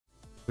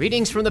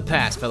Greetings from the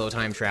past, fellow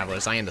time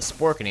travelers. I am the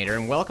Sporkinator,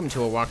 and welcome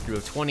to a walkthrough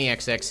of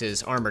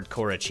 20xx's Armored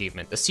Core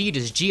achievement. The seed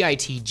is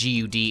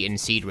gitgud in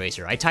Seed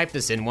Racer. I typed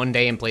this in one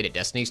day and played it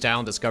Destiny style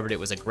and discovered it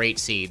was a great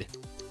seed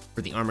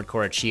for the Armored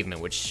Core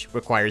achievement, which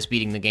requires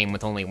beating the game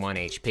with only 1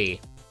 HP.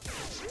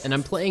 And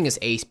I'm playing as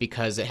Ace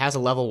because it has a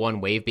level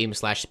 1 wave beam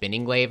 /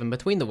 spinning glaive, and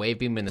between the wave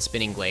beam and the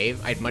spinning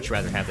glaive, I'd much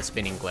rather have the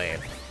spinning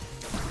glaive.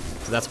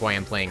 So that's why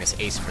I'm playing as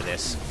Ace for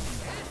this.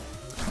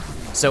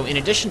 So in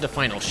addition to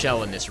Final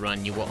Shell in this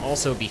run, you will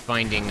also be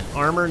finding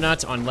Armor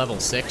Nut on level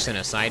 6 in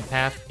a side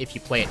path if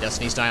you play it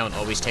Destiny style and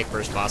always take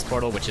first boss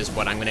portal, which is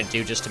what I'm going to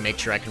do just to make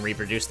sure I can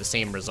reproduce the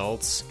same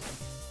results.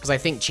 Because I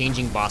think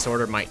changing boss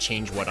order might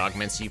change what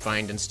augments you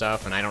find and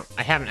stuff, and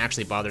I haven't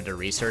actually bothered to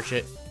research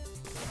it.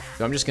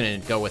 So I'm just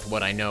going to go with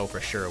what I know for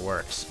sure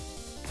works.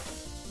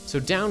 So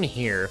down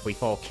here, if we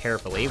fall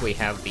carefully, we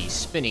have the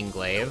Spinning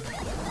Glaive,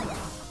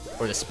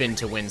 or the Spin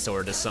to Win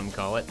Sword as some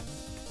call it.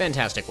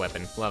 Fantastic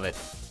weapon, love it.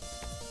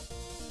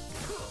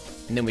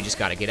 And then we just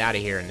gotta get out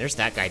of here, and there's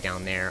that guy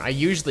down there. I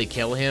usually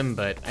kill him,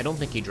 but I don't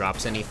think he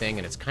drops anything,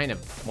 and it's kind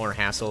of more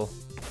hassle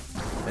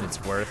than it's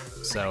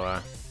worth.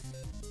 So,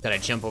 gotta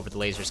jump over the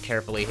lasers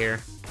carefully here.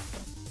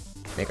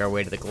 Make our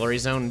way to the Glory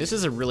Zone. This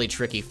is a really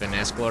tricky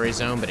finesse Glory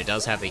Zone, but it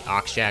does have the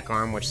Oxjack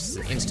arm, which is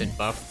an instant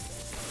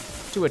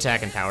buff to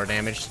attack and power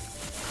damage.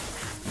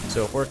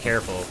 So if we're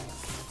careful,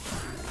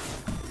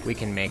 we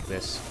can make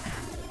this.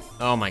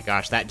 Oh my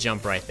gosh, that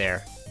jump right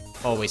there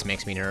always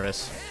makes me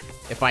nervous.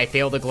 If I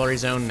fail the Glory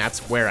Zone,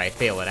 that's where I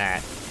fail it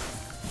at.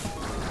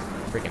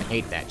 Freaking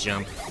hate that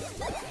jump.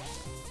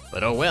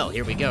 But oh well,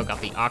 here we go. Got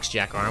the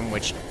Oxjack arm,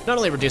 which not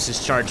only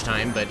reduces charge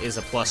time, but is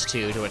a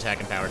 +2 to attack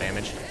and power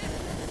damage.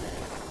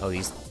 Oh,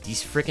 these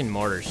freaking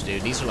mortars,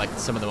 dude. These are like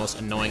some of the most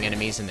annoying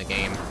enemies in the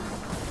game.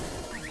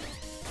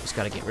 Just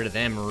gotta get rid of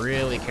them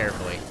really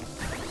carefully.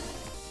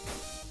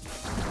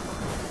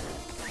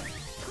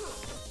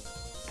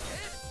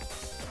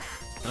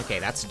 Okay,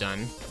 that's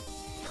done.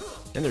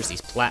 Then there's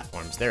these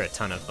platforms. They're a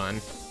ton of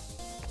fun.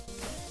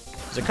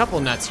 There's a couple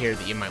nuts here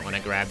that you might want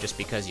to grab just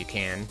because you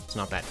can. It's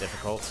not that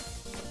difficult.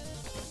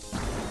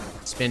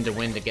 Spin to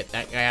win to get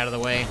that guy out of the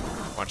way.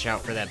 Watch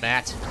out for that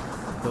bat.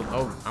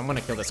 Oh, I'm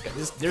gonna kill this guy.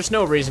 There's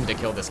no reason to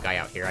kill this guy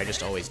out here. I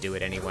just always do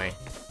it anyway.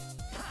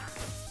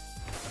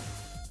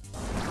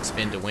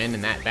 Spin to win,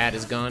 and that bat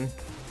is gone.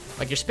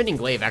 Like, your spinning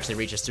glaive actually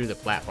reaches through the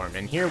platform,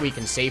 and here we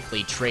can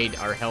safely trade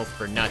our health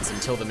for nuts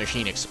until the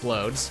machine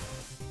explodes.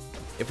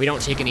 If we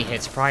don't take any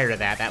hits prior to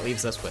that, that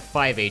leaves us with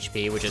 5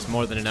 HP, which is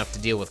more than enough to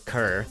deal with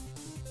Kerr.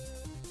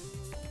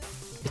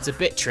 It's a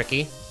bit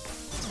tricky,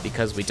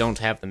 because we don't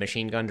have the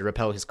machine gun to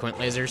repel his quint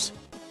lasers.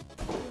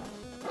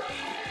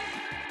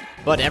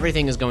 But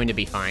everything is going to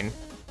be fine.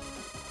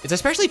 It's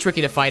especially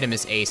tricky to fight him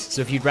as Ace,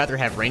 so if you'd rather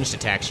have ranged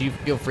attacks, you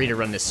feel free to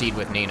run the seed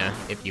with Nina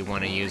if you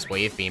want to use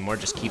Wave Beam, or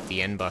just keep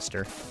the End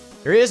Buster.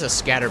 There is a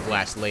Scatter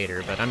Blast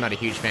later, but I'm not a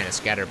huge fan of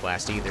Scatter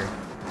Blast either.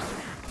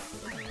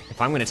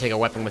 If I'm gonna take a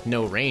weapon with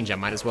no range, I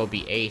might as well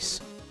be Ace.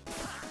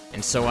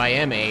 And so I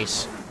am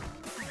Ace.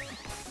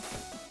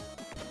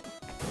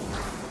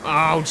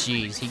 Oh,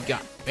 jeez, he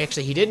got...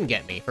 Actually, he didn't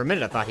get me. For a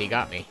minute, I thought he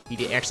got me.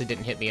 He actually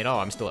didn't hit me at all.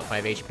 I'm still at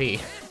 5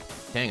 HP.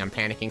 Dang, I'm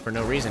panicking for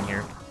no reason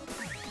here.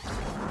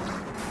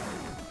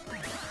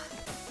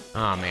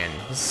 Oh man,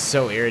 this is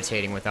so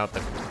irritating without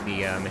the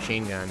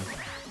machine gun.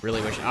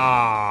 Really wish...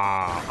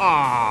 Oh,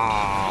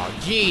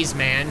 jeez,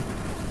 man.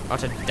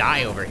 About to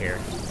die over here.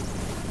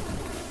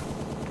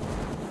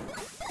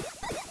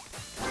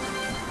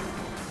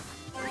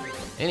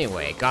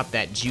 Anyway, got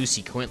that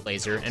juicy quint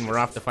laser, and we're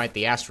off to fight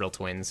the Astral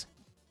Twins.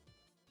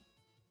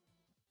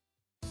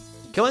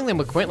 Killing them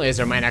with quint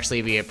laser might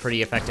actually be a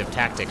pretty effective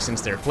tactic, since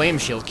their flame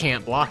shield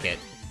can't block it.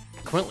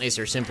 Quint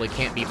laser simply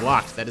can't be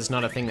blocked. That is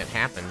not a thing that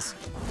happens.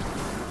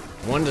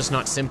 One does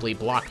not simply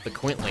block the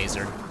quint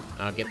laser.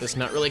 Get this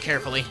nut really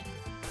carefully.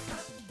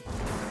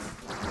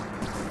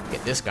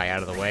 Get this guy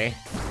out of the way.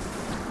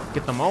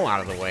 Get them all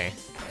out of the way.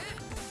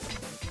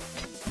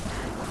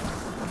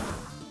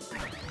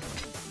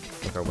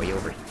 Make our way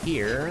over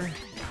here.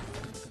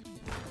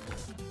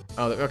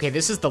 Oh, okay,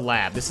 this is the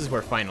lab. This is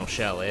where Final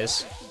Shell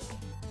is.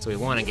 So we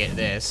want to get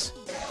this.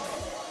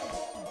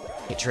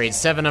 It trades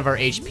 7 of our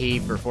HP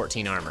for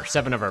 14 armor.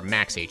 7 of our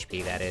max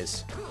HP, that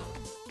is.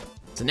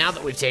 So now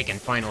that we've taken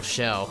Final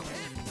Shell,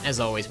 as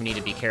always, we need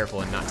to be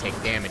careful and not take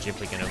damage if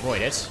we can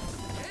avoid it.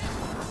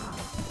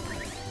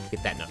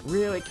 Get that nut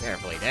really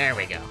carefully. There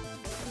we go.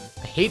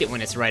 I hate it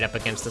when it's right up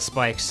against the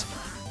spikes.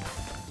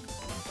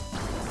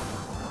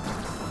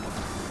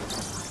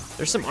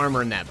 There's some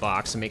armor in that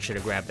box, so make sure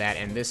to grab that,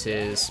 and this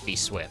is Be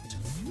Swift.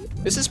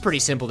 This is pretty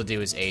simple to do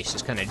as Ace.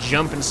 Just kind of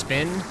jump and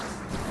spin,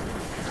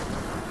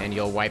 and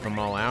you'll wipe them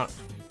all out.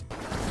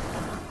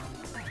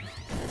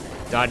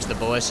 Dodge the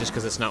bullets just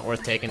because it's not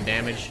worth taking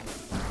damage.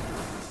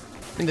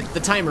 And the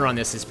timer on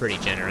this is pretty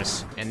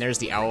generous. And there's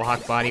the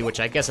Owlhawk body, which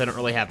I guess I don't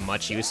really have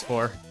much use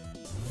for,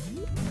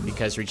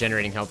 because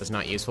regenerating health is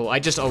not useful. I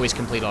just always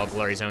complete all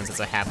Glory Zones. It's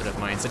a habit of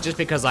mine. So just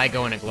because I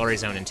go in a Glory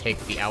Zone and take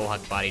the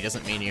Owlhawk body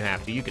doesn't mean you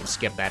have to. You can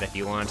skip that if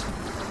you want.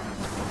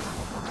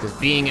 Because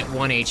being at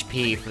 1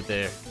 HP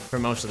for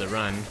most of the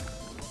run,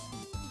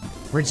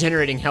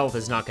 regenerating health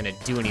is not going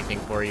to do anything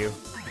for you.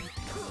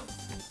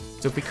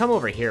 So if we come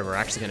over here, we're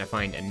actually going to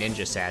find a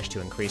ninja sash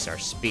to increase our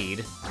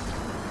speed.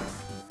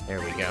 There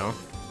we go.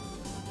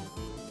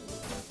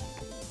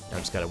 Now I'm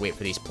just gotta wait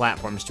for these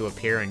platforms to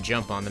appear and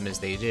jump on them as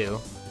they do.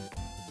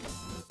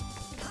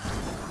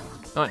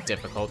 Not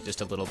difficult,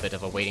 just a little bit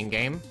of a waiting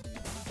game.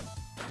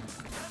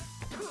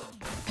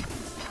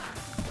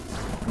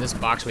 In this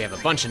box we have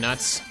a bunch of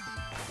nuts,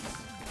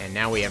 and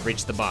now we have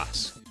reached the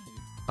boss.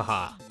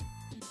 Haha.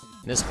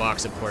 In this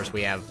box, of course,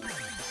 we have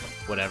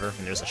whatever,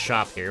 and there's a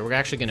shop here. We're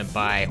actually gonna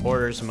buy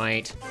Hoarder's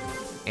Might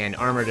and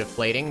Armor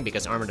Deflating,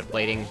 because Armor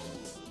Deflating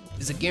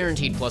is a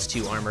guaranteed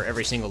 +2 armor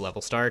every single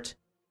level start.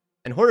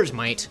 And Hoarder's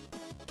Might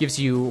gives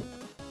you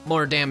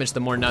more damage the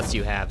more nuts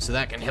you have, so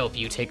that can help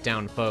you take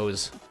down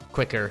foes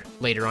quicker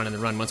later on in the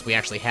run once we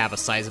actually have a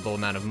sizable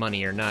amount of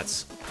money or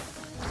nuts.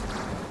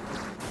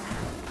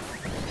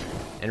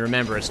 And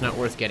remember, it's not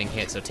worth getting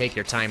hit, so take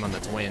your time on the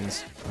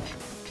twins.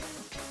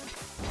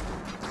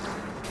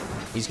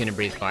 He's gonna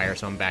breathe fire,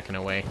 so I'm backing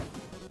away.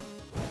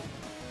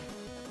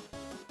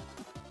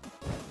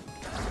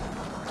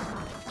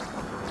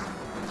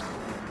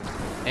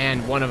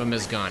 And one of them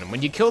is gone.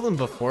 When you kill them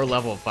before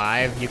level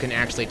 5, you can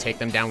actually take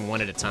them down one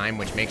at a time,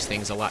 which makes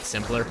things a lot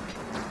simpler.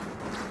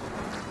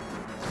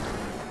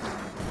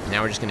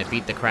 Now we're just gonna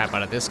beat the crap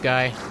out of this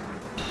guy,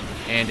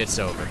 and it's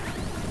over.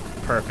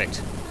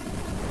 Perfect.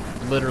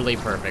 Literally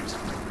perfect.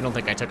 I don't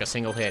think I took a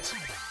single hit.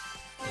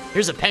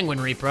 Here's a penguin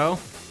repro.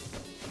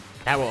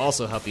 That will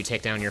also help you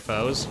take down your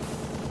foes.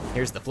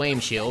 Here's the flame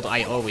shield.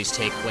 I always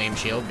take flame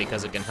shield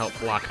because it can help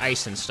block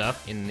ice and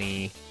stuff in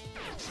the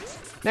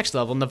next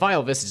level, and the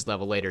Vile Visage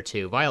level later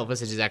too. Vile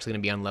Visage is actually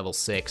going to be on level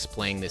 6,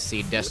 playing the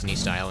Seed Destiny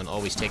style and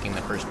always taking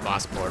the first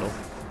boss portal.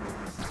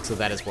 So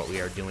that is what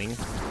we are doing.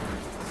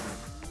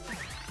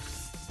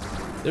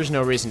 There's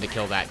no reason to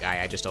kill that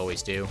guy, I just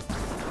always do.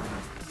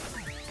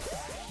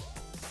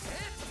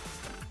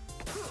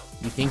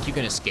 You think you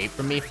can escape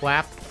from me,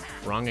 Flap?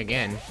 Wrong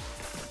again.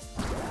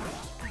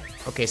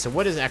 Okay, so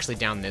what is actually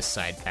down this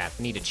side path?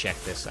 I need to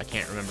check this. I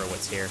can't remember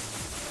what's here.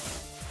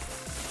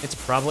 It's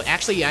probably...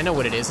 Actually, yeah, I know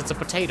what it is. It's a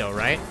potato,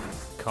 right?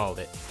 Called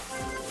it.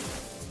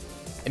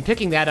 And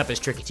picking that up is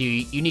tricky, too.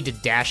 You need to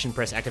dash and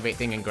press activate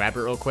thing and grab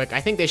it real quick.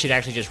 I think they should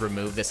actually just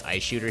remove this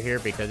ice shooter here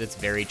because it's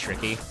very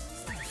tricky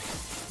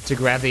to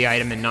grab the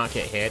item and not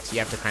get hit. You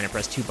have to kind of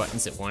press 2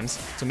 buttons at once.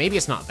 So maybe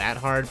it's not that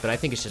hard, but I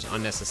think it's just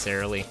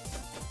unnecessarily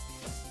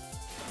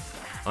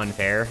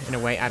unfair in a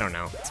way. I don't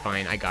know. It's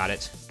fine. I got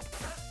it.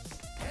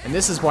 And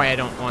this is why I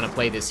don't want to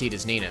play this seed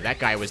as Nina. That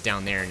guy was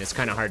down there, and it's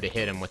kind of hard to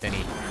hit him with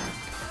any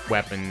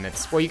weapon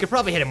that's... Well, you could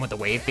probably hit him with the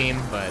wave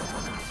beam, but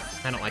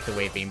I don't like the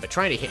wave beam. But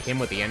trying to hit him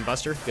with the end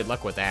buster, good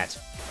luck with that.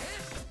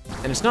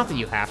 And it's not that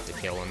you have to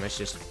kill him. It's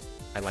just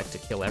I like to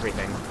kill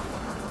everything.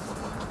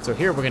 So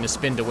here we're going to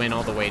spin to win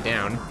all the way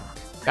down.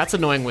 That's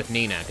annoying with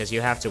Nina, because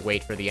you have to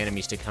wait for the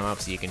enemies to come up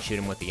so you can shoot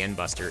him with the end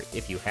buster,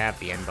 if you have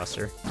the end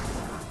buster.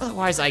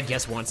 Otherwise, I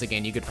guess once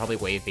again, you could probably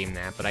wave beam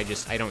that, but I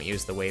don't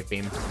use the wave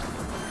beam.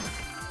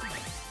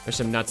 There's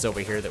some nuts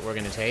over here that we're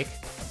gonna take.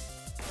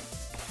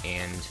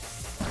 And,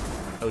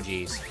 oh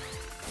geez.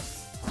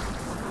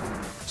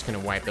 Just gonna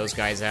wipe those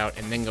guys out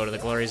and then go to the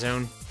glory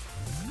zone.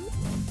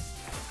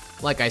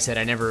 Like I said,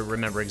 I never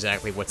remember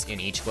exactly what's in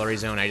each glory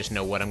zone. I just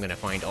know what I'm gonna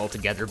find all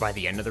together by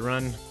the end of the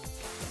run.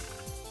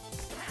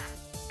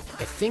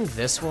 I think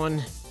this one...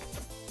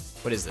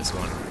 What is this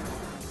one?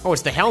 Oh,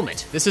 it's the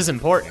helmet. This is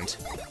important.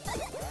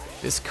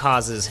 This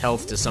causes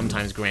health to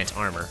sometimes grant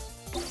armor.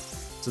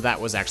 So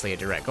that was actually a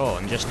direct goal,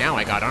 and just now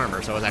I got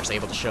armor, so I was actually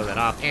able to show that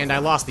off. And I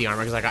lost the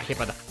armor because I got hit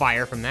by the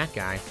fire from that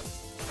guy.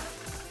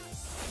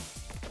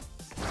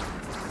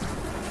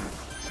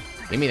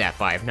 Give me that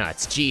 5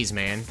 nuts. Jeez,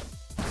 man.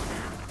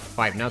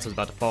 5 nuts was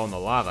about to fall in the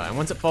lava, and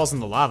once it falls in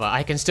the lava,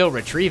 I can still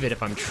retrieve it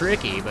if I'm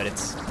tricky, but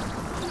it's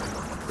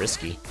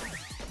risky.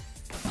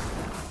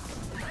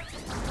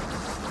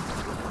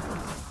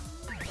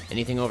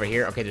 Anything over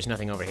here? Okay, there's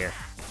nothing over here.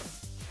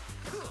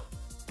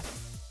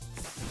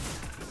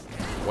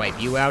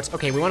 Wipe you out.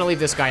 Okay, we want to leave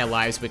this guy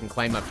alive so we can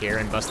climb up here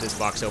and bust this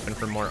box open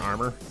for more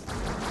armor.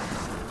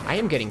 I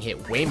am getting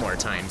hit way more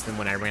times than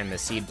when I ran the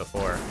seed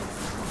before.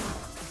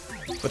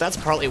 But that's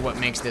partly what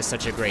makes this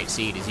such a great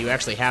seed, is you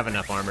actually have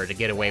enough armor to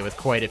get away with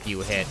quite a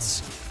few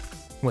hits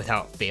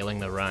without failing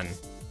the run.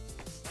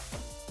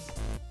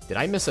 Did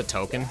I miss a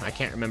token? I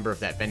can't remember if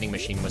that vending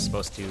machine was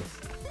supposed to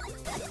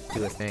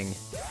do a thing.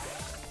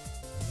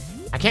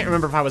 I can't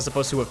remember if I was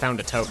supposed to have found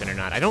a token or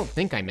not. I don't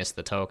think I missed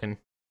the token.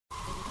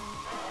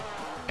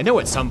 I know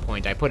at some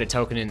point I put a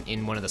token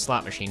in one of the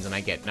slot machines and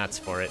I get nuts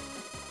for it.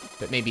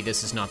 But maybe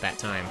this is not that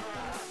time.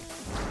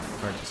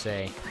 Hard to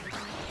say.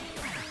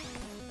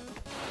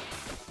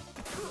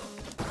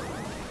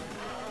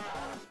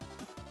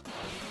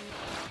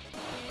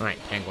 Alright,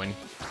 penguin.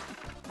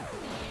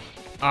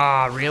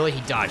 Ah, really? He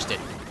dodged it.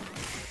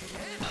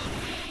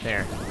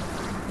 There.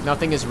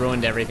 Nothing is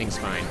ruined, everything's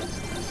fine.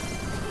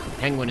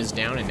 Penguin is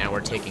down, and now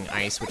we're taking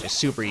ice, which is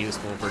super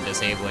useful for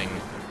disabling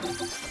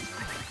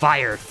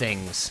fire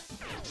things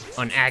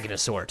on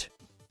Agnosort,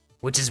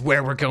 which is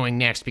where we're going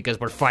next because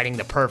we're fighting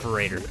the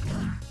Perforator.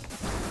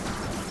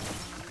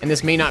 And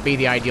this may not be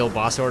the ideal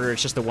boss order,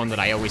 it's just the one that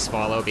I always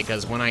follow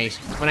because when I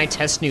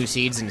test new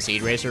seeds in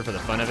Seed Racer for the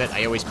fun of it,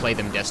 I always play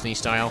them Destiny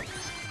style.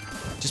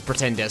 Just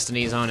pretend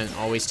Destiny's on and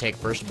always take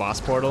first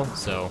boss portal,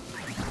 so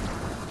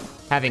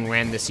having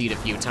ran the seed a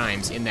few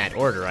times in that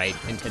order, I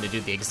intend to do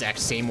the exact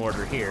same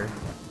order here.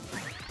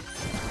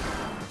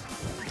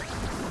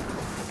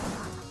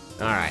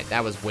 Alright,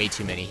 that was way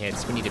too many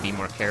hits. We need to be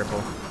more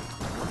careful.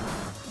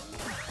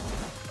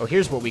 Oh,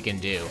 here's what we can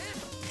do.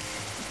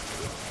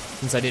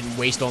 Since I didn't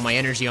waste all my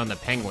energy on the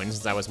penguins,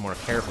 since I was more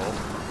careful,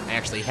 I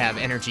actually have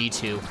energy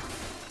to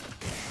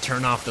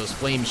turn off those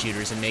flame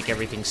shooters and make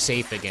everything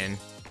safe again.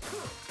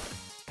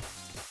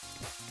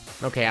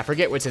 Okay, I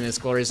forget what's in this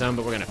glory zone,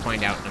 but we're gonna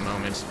find out in a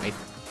moment. I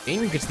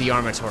think it's the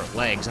Armator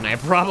legs, and I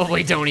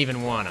probably don't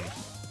even want them.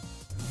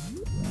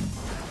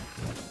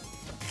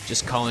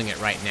 Just calling it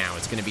right now,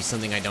 it's gonna be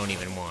something I don't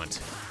even want.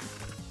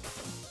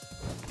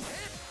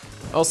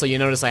 Also, you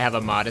notice I have a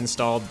mod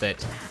installed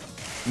that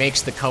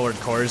makes the colored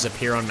cores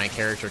appear on my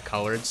character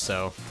colored,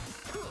 so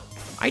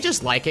I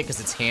just like it because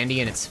it's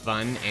handy and it's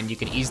fun, and you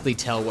can easily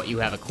tell what you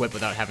have equipped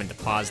without having to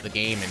pause the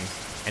game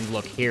and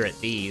look here at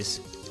these,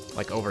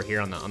 like over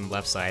here on the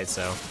left side,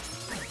 so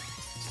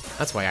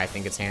that's why I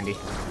think it's handy.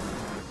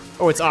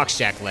 Oh, it's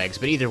Oxjack legs,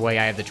 but either way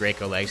I have the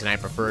Draco legs, and I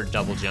prefer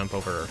double jump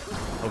over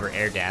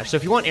air dash. So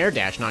if you want air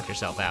dash, knock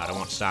yourself out, I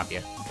won't stop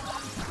you.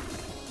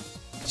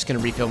 Just gonna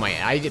refill my...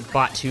 I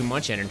bought too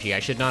much energy. I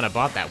should not have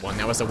bought that one.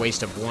 That was a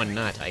waste of one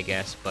nut, I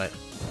guess, but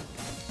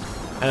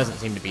that doesn't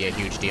seem to be a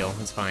huge deal.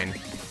 It's fine.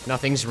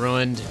 Nothing's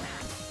ruined.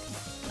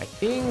 I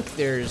think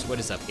there's... What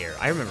is up here?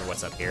 I remember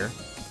what's up here.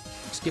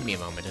 Just give me a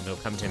moment and it'll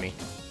come to me.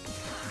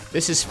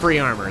 This is free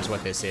armor is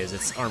what this is.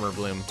 It's armor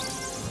bloom.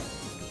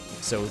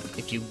 So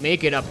if you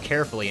make it up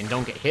carefully and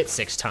don't get hit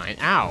 6 times...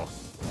 Ow!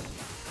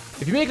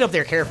 If you make it up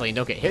there carefully and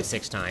don't get hit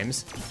 6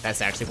 times,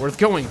 that's actually worth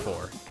going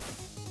for.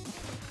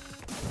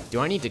 Do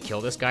I need to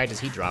kill this guy?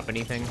 Does he drop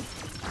anything?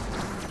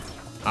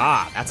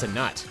 Ah, that's a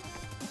nut.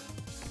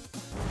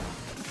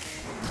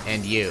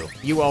 And you.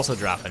 You also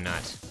drop a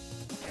nut.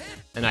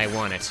 And I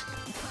want it.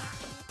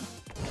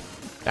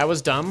 That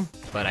was dumb,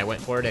 but I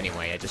went for it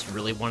anyway. I just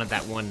really wanted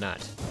that one nut.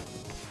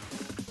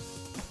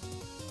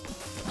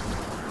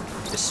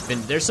 Just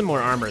spin. There's some more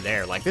armor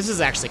there. Like, this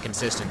is actually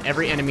consistent.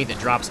 Every enemy that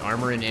drops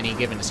armor in any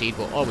given seed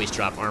will always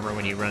drop armor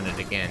when you run it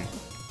again.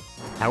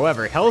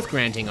 However,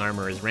 health-granting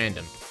armor is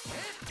random.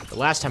 The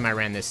last time I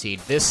ran this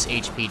seed, this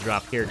HP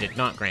drop here did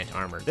not grant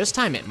armor. This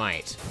time it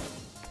might.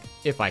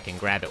 If I can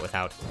grab it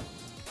without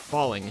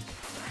falling.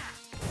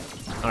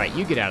 Alright,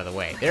 you get out of the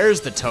way. There's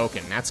the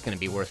token. That's gonna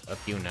be worth a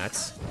few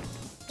nuts.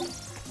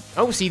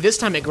 Oh, see, this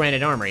time it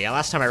granted armor. Yeah,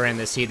 last time I ran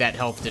this seed, that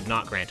health did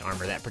not grant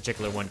armor. That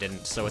particular one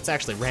didn't, so it's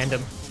actually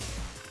random.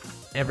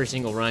 Every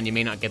single run, you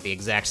may not get the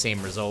exact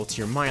same results.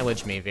 Your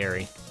mileage may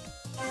vary.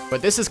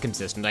 But this is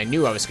consistent. I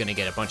knew I was gonna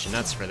get a bunch of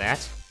nuts for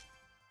that.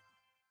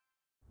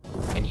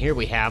 And here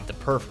we have the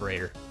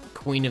Perforator,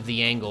 Queen of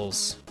the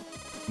Angles,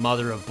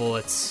 Mother of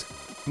Bullets.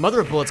 Mother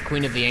of Bullets,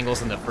 Queen of the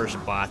Angles, and the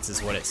first bots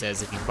is what it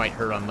says if you fight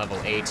her on level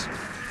 8.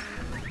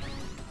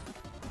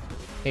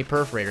 Hey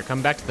Perforator,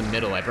 come back to the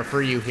middle. I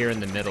prefer you here in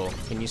the middle.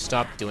 Can you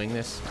stop doing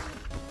this?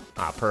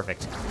 Ah,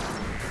 perfect.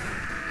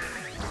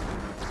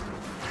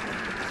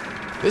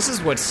 This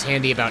is what's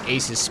handy about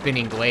Ace's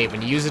spinning glaive.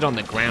 When you use it on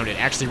the ground, it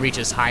actually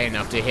reaches high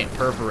enough to hit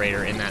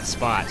Perforator in that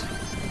spot.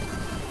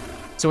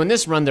 So in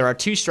this run, there are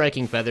 2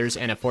 striking feathers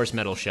and a force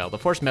metal shell. The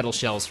force metal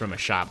shell is from a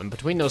shop, and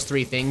between those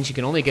 3 things, you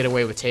can only get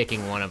away with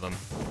taking one of them.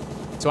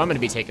 So I'm gonna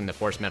be taking the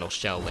force metal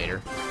shell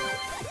later.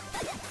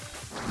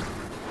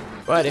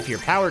 But if you're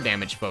power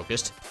damage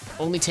focused,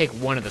 only take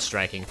one of the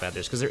striking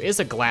feathers, because there is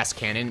a glass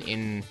cannon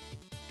in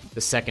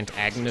the second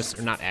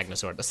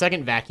the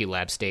second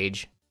Vaculab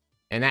stage,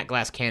 and that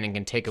glass cannon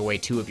can take away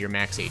 2 of your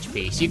max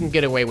HP. So you can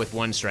get away with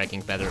 1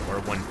 striking feather or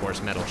 1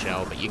 force metal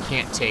shell, but you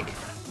can't take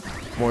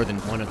more than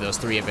one of those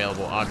 3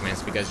 available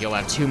augments because you'll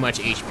have too much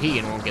HP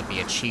and won't get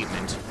the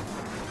achievement.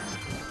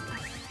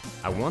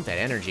 I want that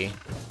energy,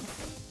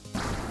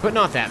 but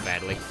not that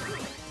badly.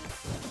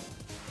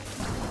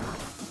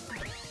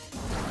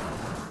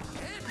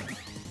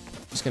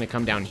 Just gonna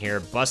come down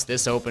here, bust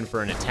this open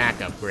for an attack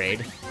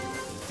upgrade.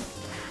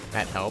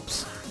 That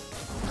helps.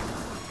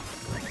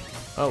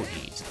 Oh,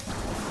 geez.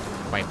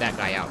 Wipe that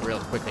guy out real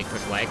quickly,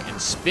 quick leg, and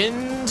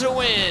spin to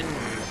win!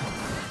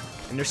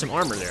 And there's some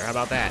armor there, how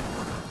about that?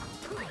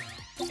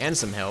 And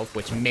some health,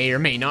 which may or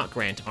may not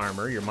grant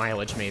armor. Your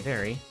mileage may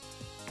vary.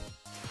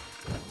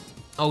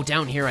 Oh,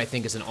 down here I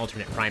think is an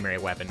alternate primary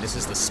weapon. This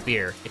is the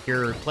spear. If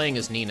you're playing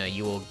as Nina,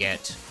 you will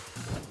get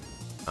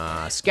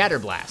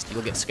Scatterblast.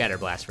 You'll get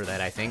Scatterblast for that,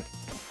 I think.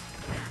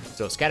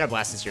 So if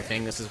Scatterblast is your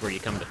thing, this is where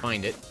you come to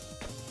find it.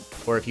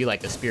 Or if you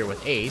like the spear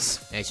with Ace,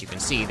 as you can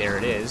see, there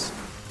it is.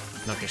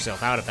 Knock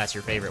yourself out if that's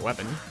your favorite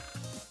weapon.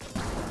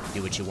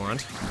 Do what you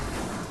want.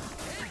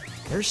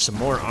 There's some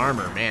more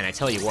armor. Man, I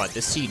tell you what,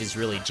 this seed is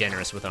really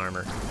generous with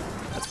armor.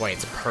 That's why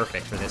it's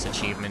perfect for this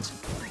achievement.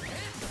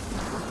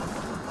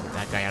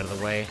 that guy out of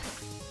the way.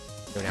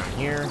 Go down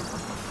here.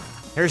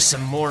 Here's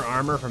some more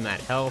armor from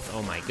that health.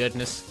 Oh my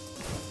goodness.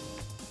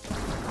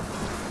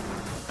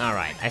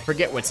 Alright, I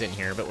forget what's in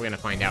here, but we're gonna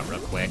find out real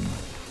quick.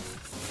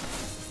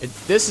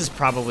 This is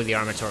probably the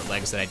Armatort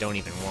legs that I don't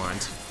even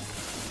want.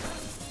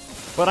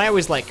 But I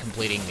always like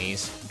completing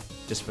these,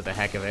 just for the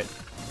heck of it.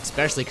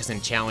 Especially because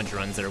in challenge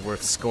runs that are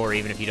worth score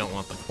even if you don't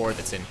want the core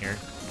that's in here.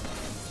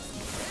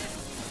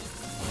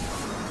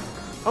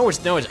 Oh,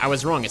 no, I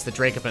was wrong. It's the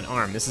Dracopant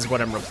arm. This is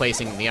what I'm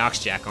replacing the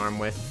Oxjack arm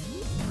with.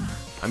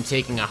 I'm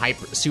taking a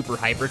super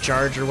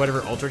hypercharge or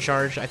whatever, ultra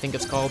charge, I think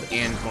it's called,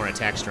 and more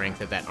attack strength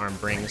that arm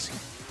brings.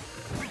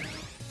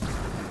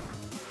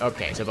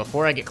 Okay, so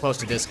before I get close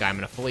to this guy, I'm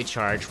gonna fully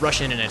charge,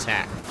 rush in and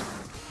attack.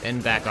 Then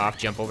back off,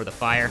 jump over the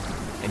fire,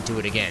 and do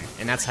it again.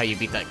 And that's how you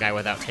beat that guy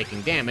without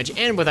taking damage,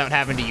 and without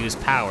having to use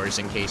powers,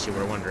 in case you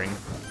were wondering.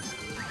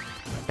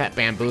 That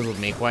bamboozled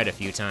me quite a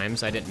few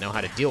times. I didn't know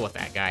how to deal with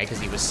that guy, because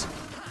he was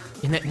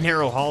in that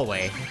narrow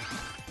hallway,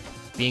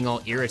 being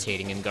all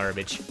irritating and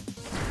garbage.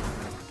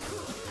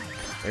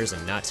 There's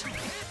a nut.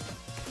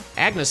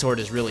 Agnes Horde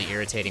is really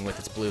irritating with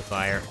its blue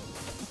fire.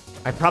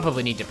 I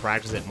probably need to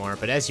practice it more,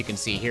 but as you can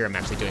see here, I'm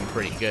actually doing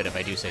pretty good, if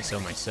I do say so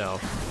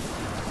myself.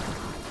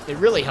 It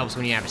really helps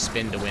when you have a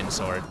spin to win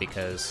sword,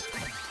 because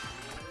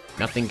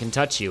nothing can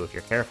touch you if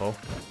you're careful.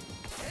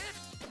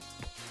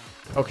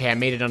 Okay, I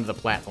made it onto the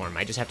platform.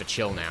 I just have to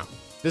chill now.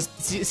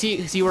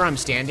 See where I'm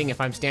standing?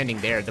 If I'm standing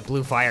there, the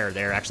blue fire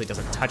there actually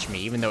doesn't touch me,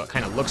 even though it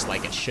kind of looks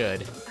like it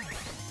should.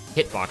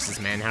 Hitboxes,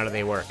 man, how do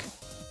they work?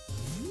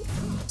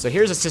 So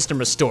here's a system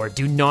restore.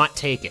 Do not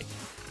take it.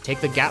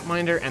 Take the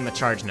Gapminder and the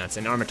Charge Nuts,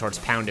 and Armatort's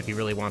Pound if you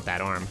really want that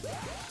arm.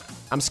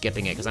 I'm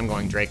skipping it, because I'm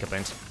going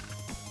Dracopant.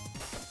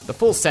 The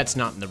full set's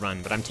not in the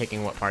run, but I'm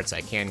taking what parts I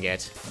can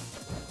get.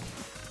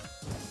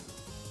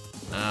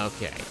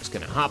 Okay, just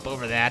gonna hop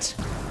over that.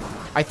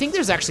 I think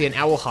there's actually an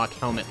Owlhawk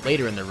helmet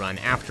later in the run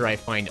after I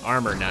find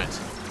Armor Nut.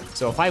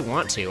 So if I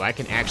want to, I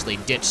can actually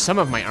ditch some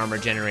of my armor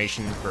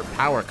generation for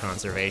power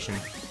conservation.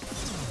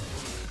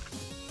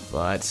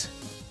 But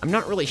I'm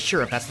not really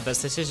sure if that's the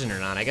best decision or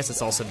not. I guess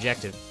it's all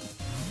subjective.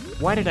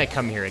 Why did I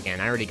come here again?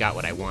 I already got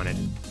what I wanted.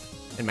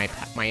 And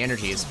my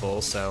energy is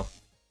full, so...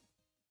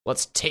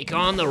 Let's take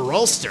on the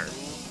Rolster!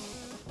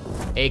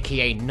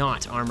 AKA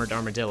not Armored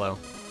Armadillo.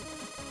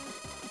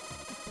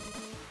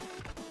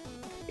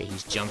 Okay,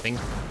 he's jumping.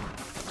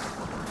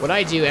 What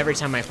I do every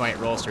time I fight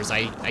Rolsters,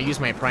 I use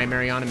my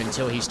primary on him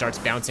until he starts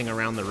bouncing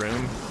around the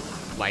room,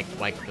 like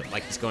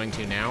he's going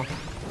to now.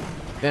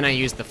 Then I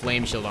use the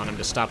Flame Shield on him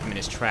to stop him in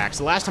his tracks.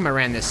 The last time I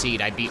ran this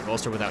seed, I beat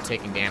Rolster without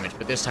taking damage,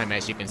 but this time,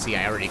 as you can see,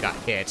 I already got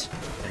hit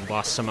and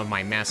lost some of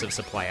my massive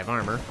supply of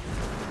armor.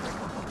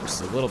 Which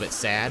is a little bit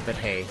sad, but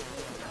hey.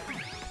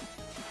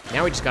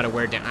 Now we just gotta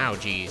wear down... Ow,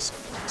 geez.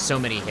 So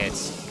many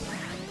hits.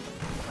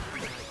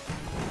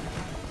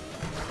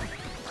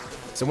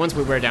 So once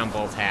we wear down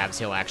both halves,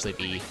 he'll actually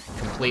be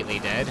completely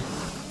dead.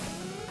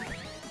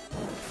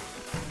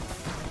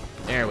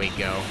 There we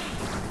go.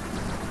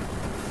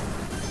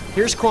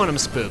 Here's Quantum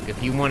Spook.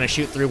 If you want to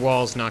shoot through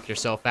walls, knock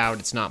yourself out,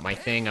 it's not my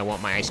thing. I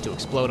want my ice to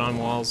explode on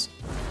walls.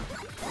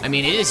 I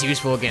mean, it is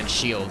useful against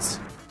shields.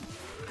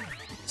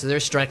 So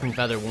there's Striking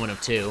Feather 1 of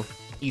 2.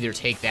 Either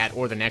take that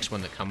or the next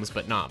one that comes,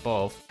 but not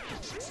both.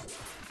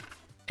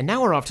 And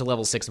now we're off to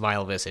level 6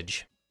 Vile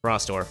Visage.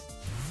 Frostor.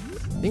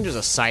 I think there's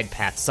a side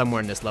path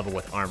somewhere in this level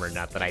with Armor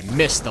Nut that I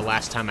missed the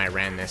last time I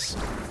ran this.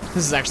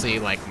 This is actually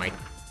like my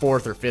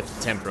 4th or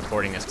 5th attempt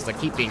recording this, because I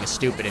keep being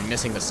stupid and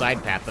missing the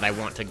side path that I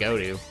want to go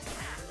to.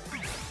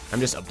 I'm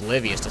just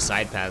oblivious to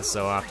side paths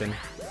so often.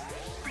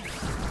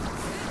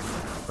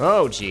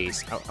 Oh,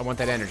 jeez. I want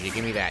that energy.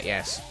 Give me that,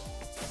 yes.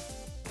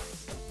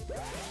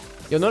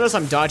 You'll notice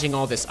I'm dodging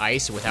all this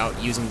ice without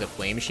using the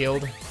Flame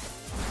Shield.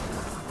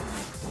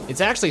 It's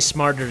actually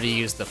smarter to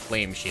use the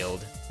Flame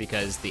Shield,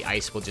 because the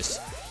ice will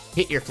just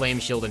hit your Flame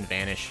Shield and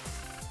vanish.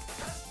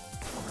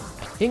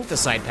 I think the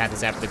side path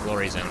is after the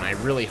Glory Zone. I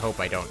really hope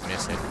I don't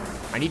miss it.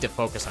 I need to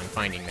focus on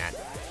finding that.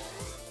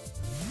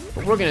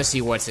 But we're gonna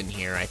see what's in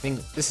here. I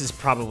think this is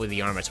probably the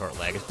Armatort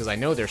legs, because I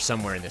know they're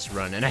somewhere in this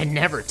run, and I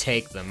never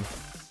take them,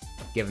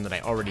 given that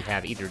I already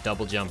have either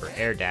double jump or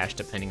air dash,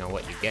 depending on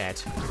what you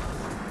get.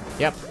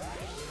 Yep,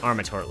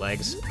 Armatort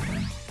legs.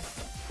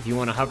 If you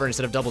want to hover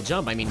instead of double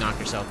jump, I mean knock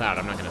yourself out.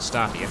 I'm not gonna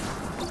stop you.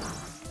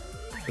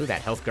 Ooh,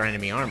 that health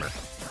grinded me armor.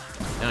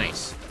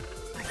 Nice.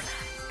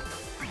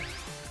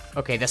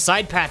 Okay, the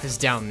side path is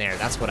down there.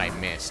 That's what I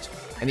missed.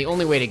 And the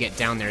only way to get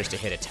down there is to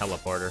hit a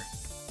teleporter.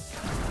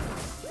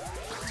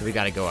 So we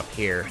gotta go up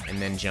here,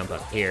 and then jump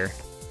up here,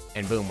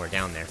 and boom, we're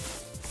down there.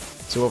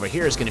 So over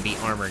here is gonna be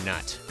Armor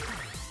Nut.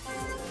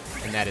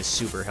 And that is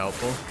super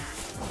helpful.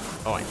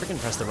 Oh, I freaking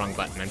pressed the wrong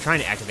button. I'm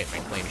trying to activate my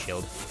Flame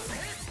Shield.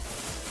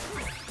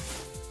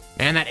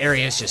 Man, that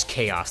area is just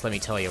chaos, let me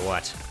tell you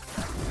what.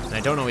 And I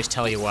don't always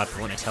tell you what,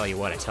 but when I tell you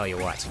what, I tell you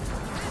what.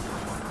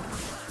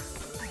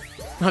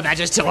 Oh, that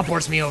just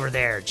teleports me over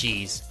there,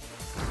 jeez.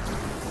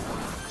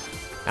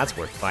 That's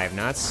worth 5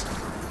 nuts.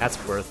 That's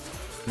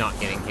worth not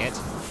getting hit.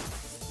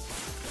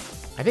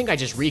 I think I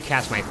just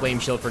recast my flame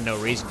shield for no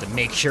reason to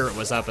make sure it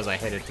was up as I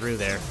headed through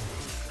there.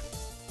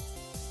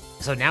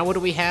 So now what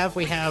do we have?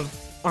 We have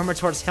Armor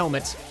Tort's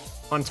helmet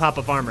on top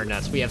of armor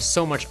nuts. We have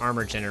so much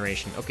armor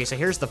generation. Okay, so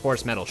here's the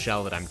force metal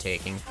shell that I'm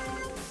taking.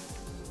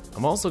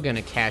 I'm also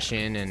gonna cash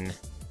in and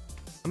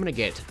I'm gonna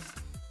get...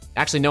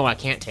 Actually, no, I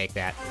can't take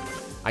that.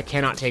 I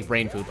cannot take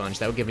Brain Food Lunge.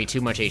 That would give me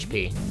too much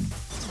HP.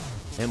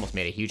 I almost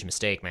made a huge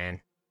mistake,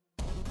 man.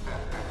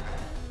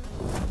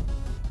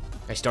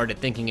 I started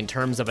thinking in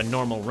terms of a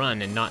normal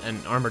run and not an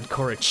Armored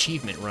Core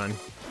achievement run.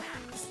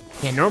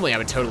 Yeah, normally I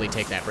would totally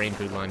take that Brain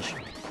Food Lunge.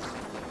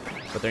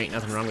 But there ain't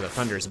nothing wrong with a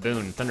Thunder's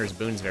Boon. Thunder's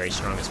Boon's very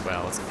strong as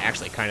well. It's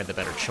actually kind of the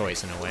better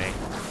choice in a way.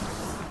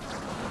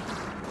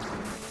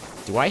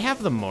 Do I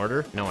have the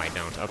Mortar? No, I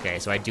don't. Okay,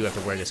 so I do have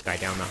to wear this guy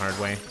down the hard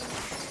way.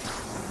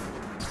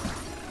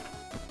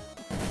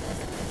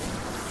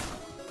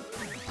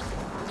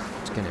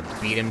 Just gonna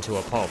beat him to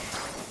a pulp.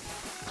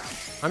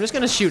 I'm just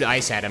gonna shoot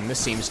ice at him. This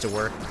seems to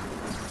work.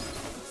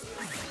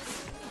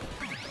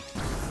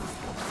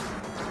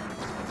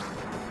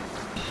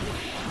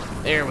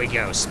 There we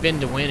go, spin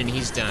to win and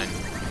he's done.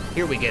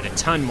 Here we get a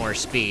ton more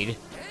speed,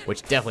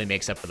 which definitely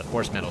makes up for the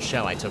Force Metal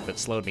Shell I took that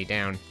slowed me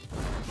down.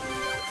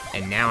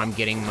 And now I'm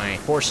getting my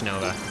Force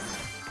Nova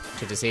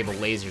to disable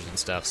lasers and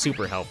stuff.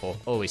 Super helpful,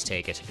 always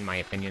take it, in my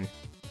opinion.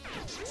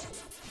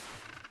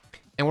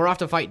 And we're off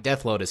to fight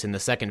Death Lotus in the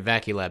second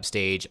Vaculab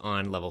stage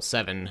on level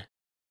 7.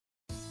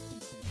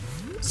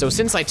 So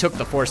since I took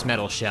the Force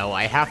Metal Shell,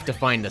 I have to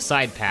find the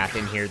side path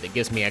in here that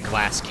gives me a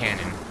glass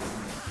cannon.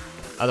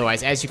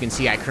 Otherwise, as you can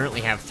see, I currently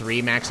have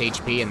 3 max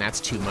HP, and that's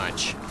too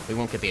much. We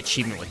won't get the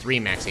achievement with 3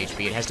 max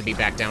HP, it has to be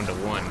back down to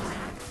 1.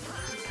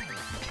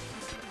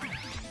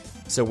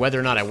 So whether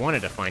or not I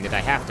wanted to find it, I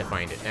have to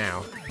find it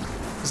now.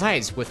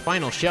 Besides, with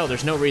Final Shell,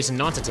 there's no reason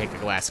not to take a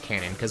glass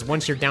cannon, because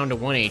once you're down to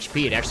 1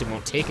 HP, it actually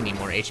won't take any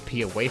more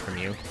HP away from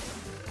you.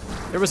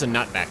 There was a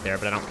nut back there,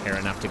 but I don't care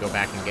enough to go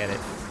back and get it.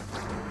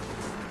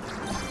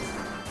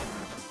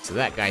 So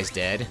that guy's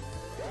dead.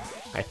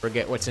 I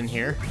forget what's in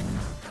here.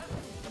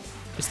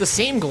 It's the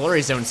same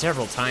glory zone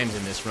several times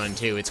in this run,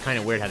 too. It's kind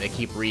of weird how they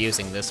keep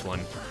reusing this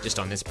one, just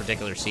on this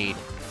particular seed.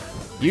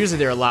 Usually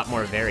they're a lot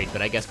more varied,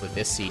 but I guess with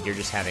this seed, you're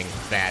just having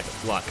bad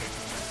luck.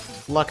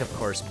 Luck, of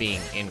course,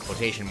 being in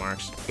quotation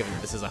marks, given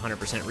that this is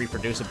 100%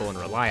 reproducible and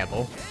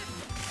reliable.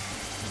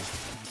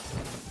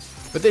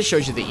 But this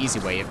shows you the easy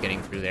way of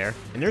getting through there.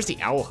 And there's the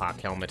Owlhawk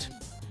helmet.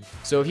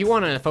 So if you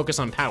want to focus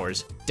on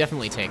powers,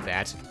 definitely take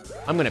that.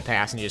 I'm going to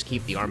pass and just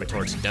keep the Armor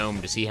Tort's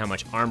dome to see how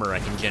much armor I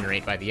can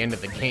generate by the end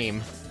of the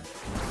game.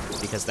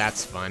 Because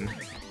that's fun.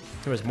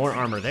 There was more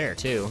armor there,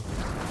 too.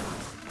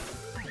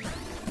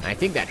 And I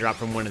think that dropped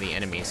from one of the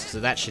enemies, so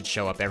that should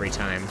show up every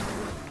time.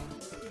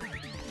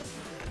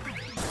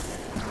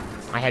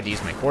 I had to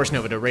use my Force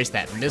Nova to erase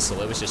that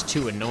missile. It was just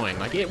too annoying.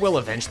 Like, it will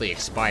eventually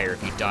expire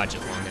if you dodge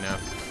it long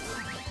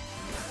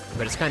enough.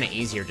 But it's kind of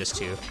easier just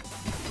to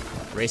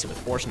erase it with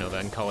Force Nova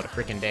and call it a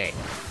frickin' day.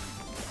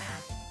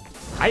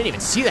 I didn't even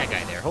see that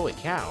guy there. Holy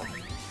cow.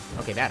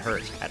 Okay, that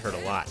hurt. That hurt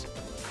a lot.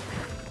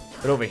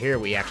 But over here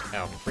we actually...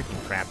 Oh, freaking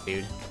crap,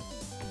 dude.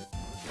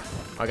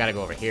 Oh, I gotta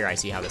go over here. I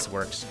see how this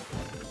works.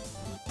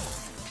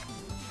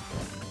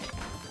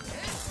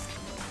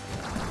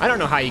 I don't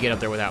know how you get up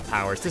there without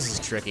powers. This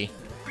is tricky.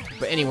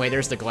 But anyway,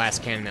 there's the glass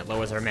cannon that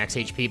lowers our max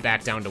HP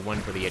back down to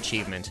 1 for the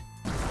achievement.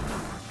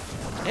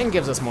 And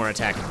gives us more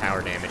attack and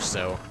power damage,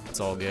 so it's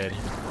all good.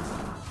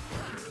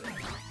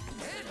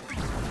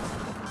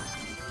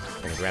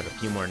 I'm gonna grab a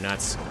few more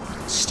nuts.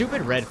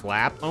 Stupid red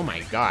flap. Oh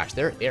my gosh,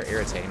 they're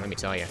irritating, let me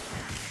tell you.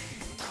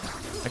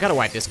 I gotta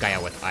wipe this guy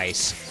out with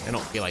ice. I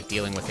don't feel like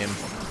dealing with him.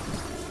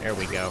 There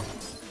we go.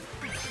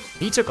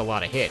 He took a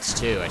lot of hits,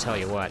 too, I tell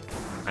you what.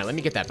 Alright, let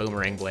me get that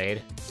boomerang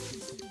blade.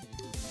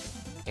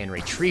 And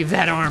retrieve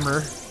that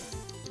armor.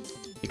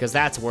 Because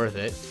that's worth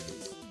it.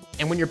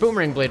 And when your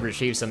boomerang blade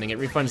retrieves something, it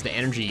refunds the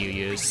energy you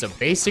use. So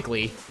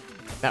basically,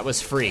 that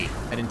was free.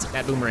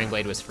 That boomerang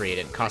blade was free. It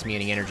didn't cost me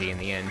any energy in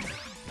the end.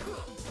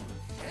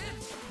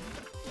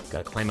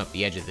 Gotta climb up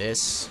the edge of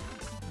this.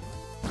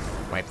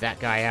 Wipe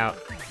that guy out.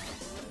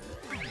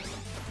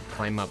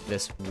 Climb up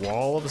this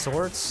wall of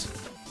sorts.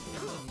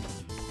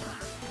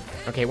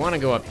 Okay, want to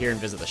go up here and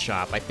visit the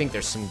shop. I think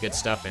there's some good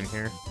stuff in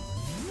here.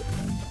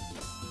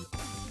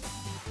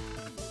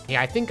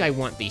 Yeah, I think I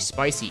want the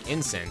spicy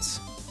incense.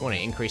 I want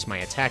to increase my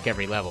attack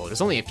every level. There's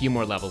only a few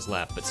more levels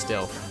left, but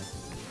still.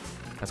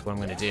 That's what I'm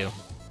going to do.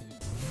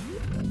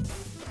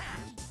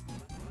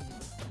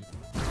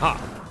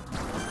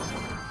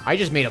 Ha! I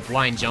just made a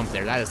blind jump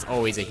there. That is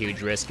always a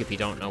huge risk if you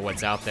don't know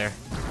what's out there.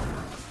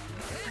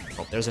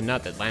 Oh, there's a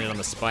nut that landed on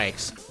the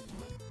spikes.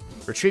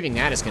 Retrieving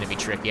that is going to be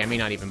tricky. I may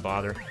not even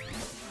bother.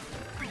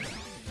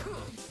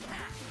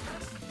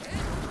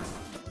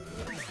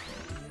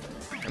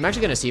 I'm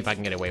actually going to see if I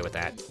can get away with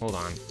that. Hold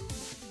on.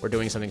 We're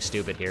doing something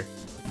stupid here.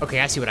 Okay,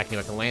 I see what I can do.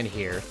 I can land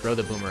here, throw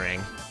the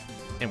boomerang,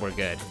 and we're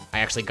good. I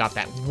actually got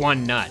that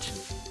one nut.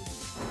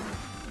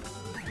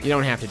 You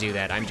don't have to do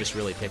that. I'm just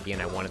really picky,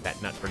 and I wanted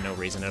that nut for no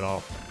reason at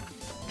all.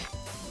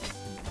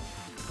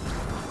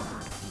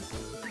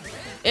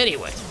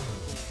 Anyway,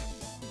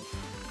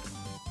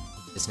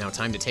 It's now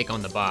time to take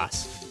on the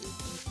boss.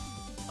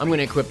 I'm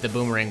gonna equip the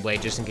boomerang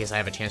blade just in case I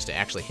have a chance to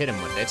actually hit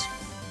him with it.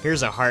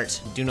 Here's a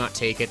heart, do not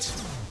take it.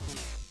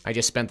 I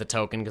just spent the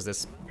token because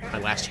this is my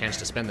last chance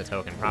to spend the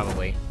token,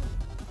 probably.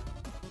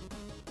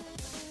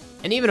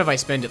 And even if I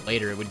spend it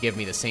later, it would give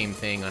me the same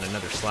thing on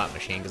another slot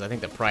machine because I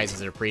think the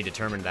prizes are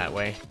predetermined that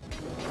way.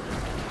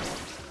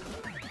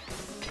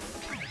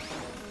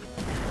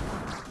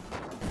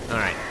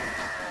 Alright.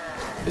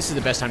 This is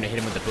the best time to hit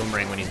him with the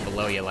boomerang when he's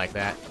below you like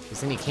that,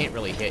 because then he can't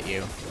really hit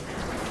you.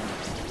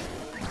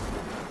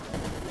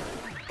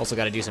 Also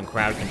gotta do some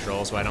crowd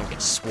control so I don't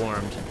get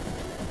swarmed.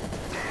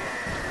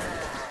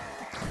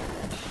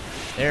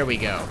 There we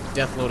go.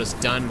 Death Lotus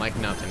done like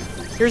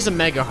nothing. Here's a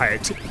Mega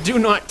Heart. Do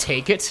not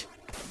take it.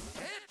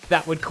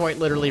 That would quite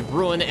literally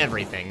ruin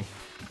everything.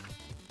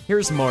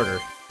 Here's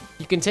Mortar.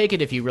 You can take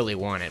it if you really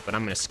want it, but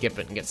I'm gonna skip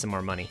it and get some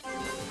more money.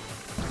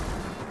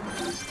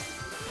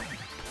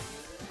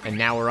 And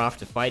now we're off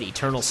to fight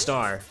Eternal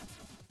Star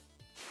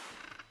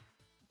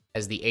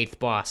as the 8th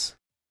boss.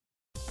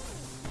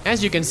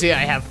 As you can see, I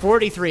have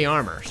 43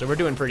 armor, so we're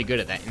doing pretty good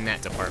at that in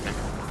that department.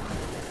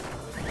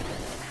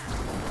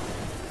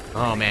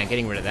 Oh man,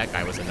 getting rid of that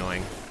guy was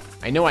annoying.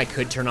 I know I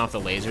could turn off the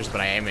lasers,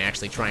 but I am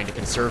actually trying to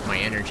conserve my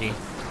energy.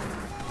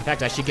 In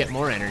fact, I should get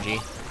more energy.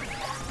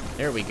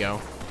 There we go.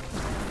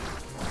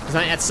 Because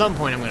at some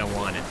point I'm gonna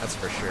want it, that's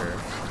for sure.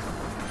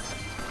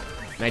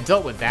 And I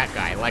dealt with that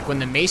guy. Like, when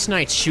the Mace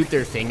Knights shoot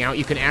their thing out,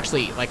 you can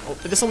actually, like, oh,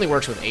 this only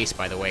works with Ace,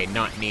 by the way,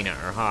 not Nina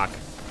or Hawk.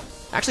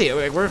 Actually,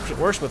 it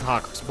works with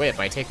Hawk's Whip,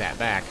 I take that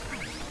back.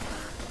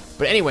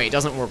 But anyway, it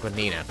doesn't work with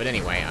Nina. But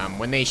anyway,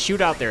 when they shoot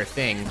out their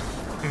thing,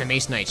 the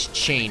Mace Knight's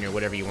chain, or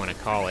whatever you want to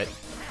call it,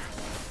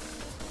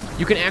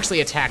 you can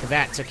actually attack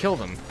that to kill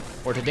them,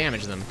 or to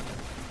damage them.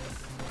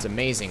 It's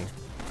amazing.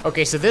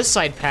 Okay, so this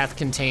side path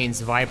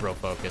contains Vibro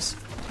Focus.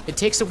 It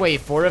takes away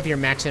 4 of your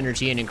max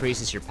energy and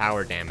increases your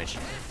power damage.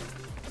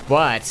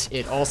 But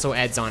it also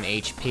adds on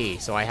HP,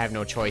 so I have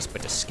no choice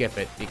but to skip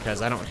it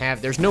because I don't have,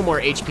 there's no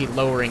more HP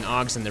lowering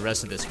Augs in the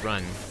rest of this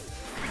run.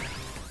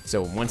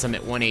 So once I'm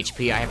at 1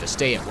 HP, I have to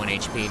stay at 1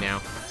 HP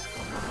now.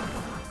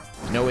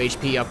 No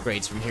HP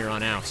upgrades from here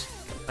on out.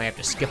 I have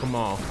to skip them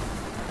all.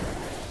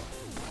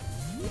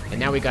 And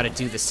now we gotta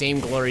do the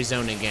same Glory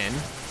Zone again,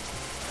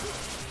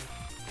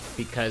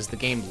 because the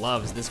game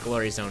loves this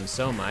Glory Zone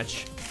so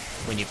much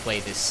when you play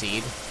this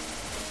seed.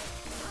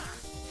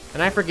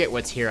 And I forget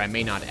what's here, I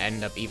may not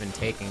end up even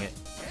taking it.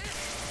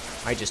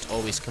 I just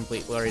always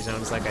complete Glory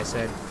Zones, like I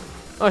said.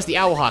 Oh, it's the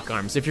Owlhawk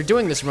arm. So if you're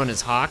doing this run as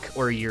Hawk,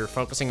 or you're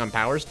focusing on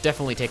powers,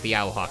 definitely take the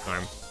Owlhawk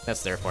arm.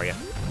 That's there for you.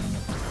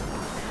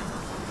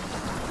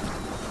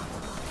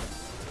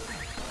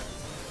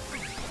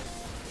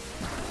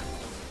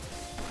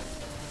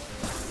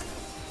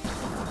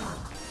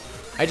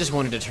 I just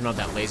wanted to turn on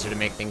that laser to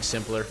make things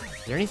simpler.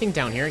 Is there anything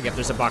down here? Yep,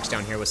 there's a box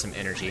down here with some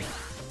energy.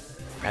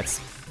 That's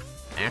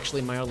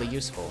actually mildly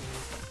useful.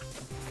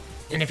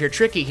 And if you're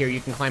tricky here, you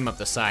can climb up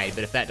the side,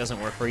 but if that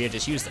doesn't work for you,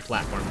 just use the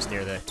platforms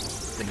near the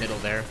middle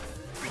there.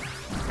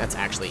 That's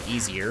actually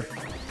easier.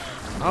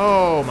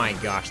 Oh my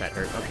gosh, that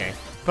hurt. Okay.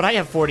 But I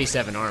have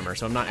 47 armor,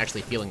 so I'm not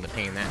actually feeling the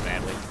pain that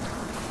badly.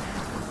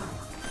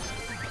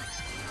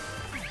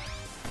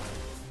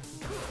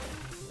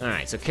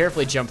 Alright, so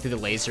carefully jump through the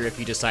laser if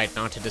you decide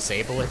not to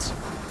disable it.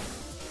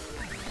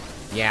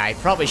 Yeah, I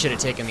probably should have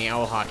taken the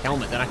Owlhawk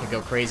helmet, then I could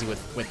go crazy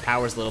with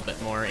powers a little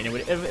bit more, and it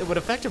would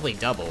effectively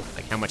double,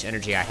 like, how much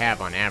energy I have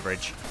on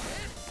average.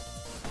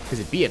 Because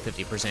it'd be a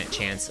 50%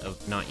 chance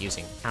of not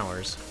using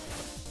powers.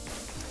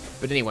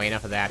 But anyway,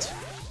 enough of that.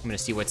 I'm gonna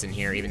see what's in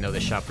here, even though the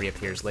shop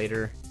reappears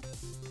later.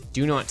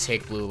 Do not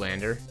take Blue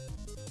Lander.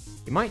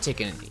 You might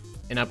take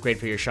an upgrade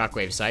for your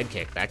Shockwave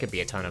Sidekick. That could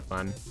be a ton of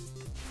fun.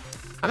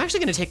 I'm actually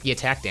gonna take the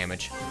attack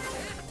damage.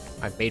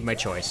 I've made my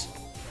choice.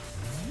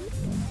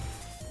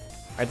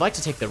 I'd like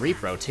to take the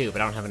Repro too, but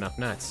I don't have enough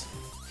nuts.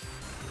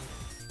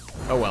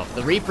 Oh well,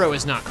 the Repro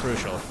is not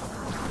crucial.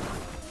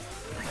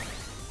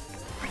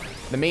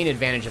 The main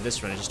advantage of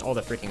this run is just all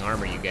the freaking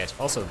armor you get.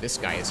 Also, this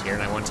guy is here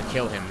and I want to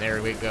kill him.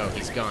 There we go,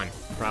 he's gone.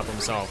 Problem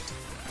solved.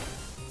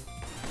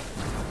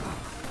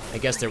 I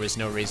guess there was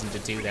no reason to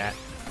do that.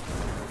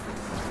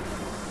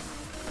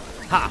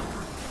 Ha!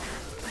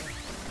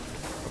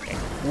 Okay.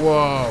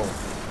 Whoa!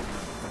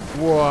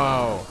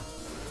 Whoa!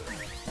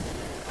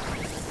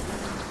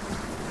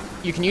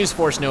 You can use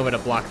Force Nova to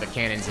block the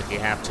cannons if you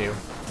have to.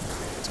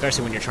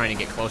 Especially when you're trying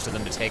to get close to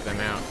them to take them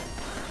out.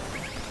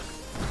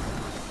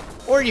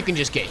 Or you can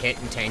just get hit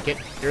and tank it.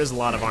 There is a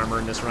lot of armor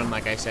in this run,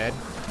 like I said.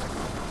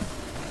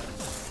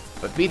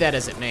 But be that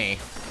as it may,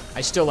 I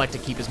still like to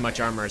keep as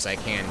much armor as I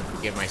can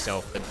to give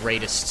myself the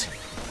greatest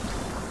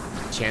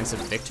chance of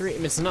victory. I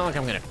mean, it's not like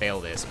I'm gonna fail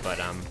this, but,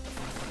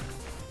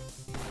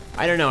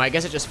 I don't know, I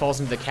guess it just falls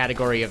into the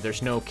category of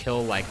there's no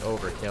kill like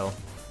overkill.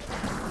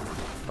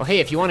 Oh hey,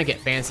 if you want to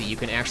get fancy, you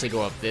can actually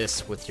go up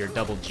this with your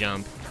double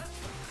jump.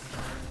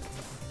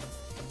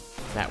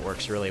 That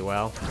works really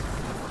well.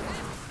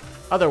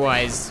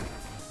 Otherwise,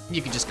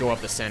 you can just go up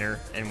the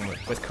center, and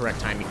with correct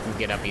time, you can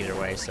get up either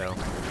way, so.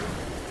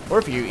 Or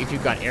if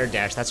you've got air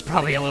dash, that's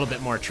probably a little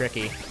bit more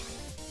tricky.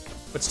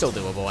 but still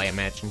doable, I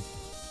imagine.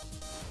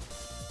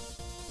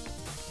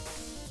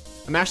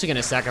 I'm actually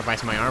gonna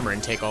sacrifice my armor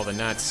and take all the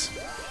nuts.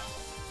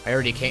 I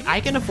already can't.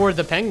 I can afford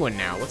the penguin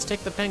now. Let's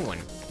take the penguin.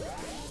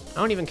 I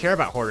don't even care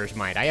about Hoarder's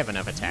Might. I have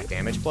enough attack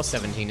damage. Plus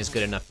 17 is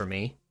good enough for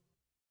me.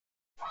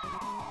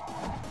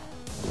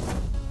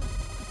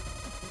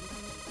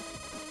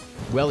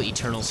 Well,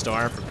 Eternal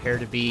Star, prepare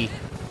to be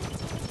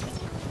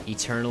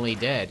eternally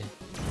dead.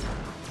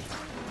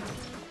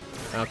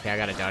 Okay, I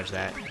gotta dodge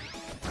that.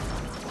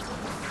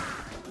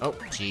 Oh,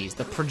 jeez.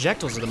 The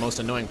projectiles are the most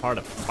annoying part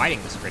of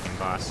fighting this freaking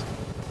boss.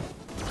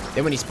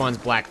 Then when he spawns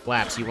black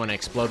flaps, you want to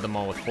explode them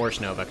all with Force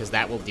Nova, because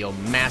that will deal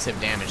massive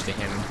damage to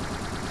him,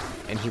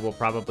 and he will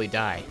probably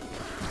die.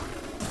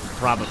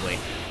 Probably.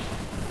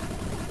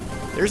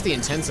 There's the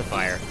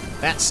Intensifier.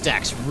 That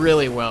stacks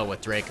really well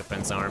with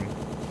Dracophan's arm.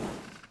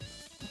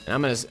 And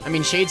I'm gonna... I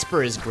mean, Shade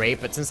Spur is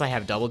great, but since I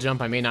have double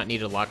jump, I may not need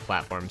to lock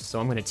platforms, so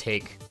I'm gonna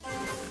take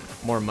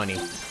more money.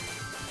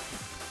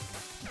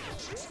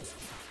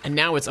 And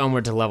now it's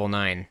onward to level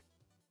 9.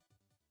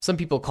 Some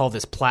people call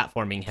this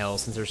platforming hell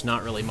since there's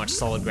not really much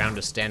solid ground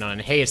to stand on,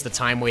 and hey, it's the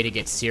time way to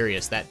get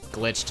serious. That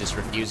glitch just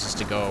refuses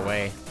to go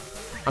away.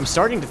 I'm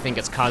starting to think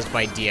it's caused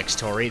by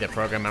DxTory, the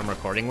program I'm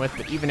recording with,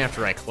 but even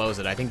after I close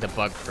it, I think the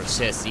bug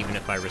persists even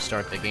if I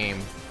restart the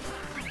game.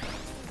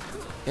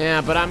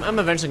 Yeah, but I'm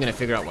eventually gonna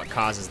figure out what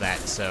causes that,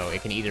 so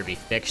it can either be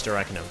fixed or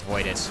I can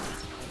avoid it.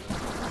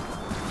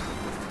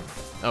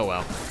 Oh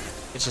well.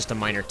 It's just a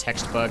minor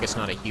text bug, it's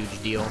not a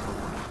huge deal.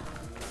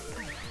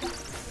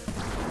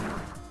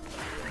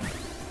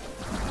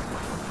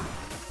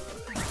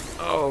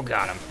 Oh,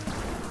 got him.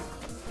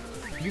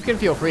 You can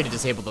feel free to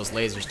disable those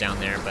lasers down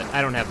there, but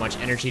I don't have much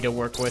energy to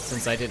work with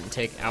since I didn't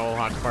take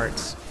Owlhawk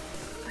parts.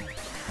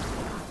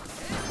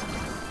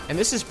 And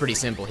this is pretty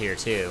simple here,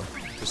 too.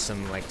 Just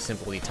some, like,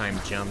 simply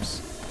timed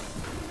jumps.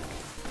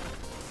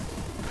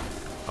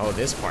 Oh,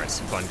 this part's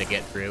fun to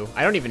get through.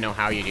 I don't even know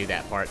how you do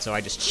that part, so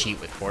I just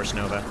cheat with Force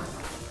Nova.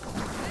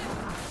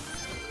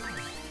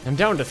 I'm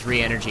down to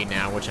 3 energy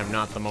now, which I'm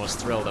not the most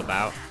thrilled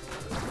about.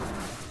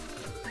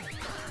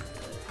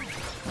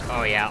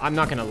 Oh yeah, I'm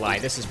not gonna lie,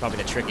 this is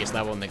probably the trickiest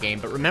level in the game,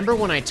 but remember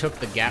when I took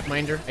the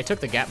Gapminder? I took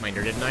the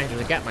Gapminder, didn't I?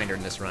 There's a Gapminder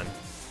in this run.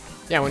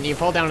 Yeah, when you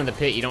fall down in the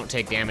pit, you don't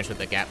take damage with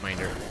the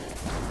Gapminder.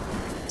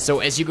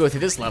 So as you go through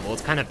this level,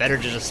 it's kind of better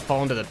to just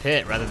fall into the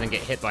pit rather than get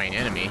hit by an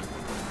enemy.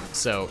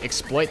 So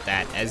exploit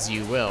that as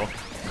you will.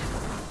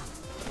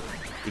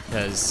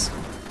 Because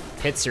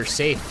pits are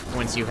safe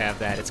once you have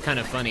that. It's kind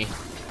of funny.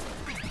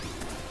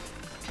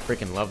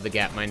 Freaking love the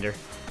Gapminder.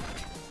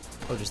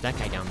 Oh, there's that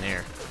guy down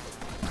there.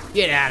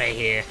 Get out of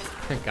here.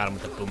 Got him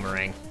with a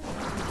boomerang.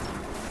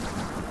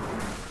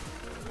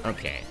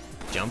 Okay,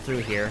 jump through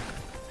here.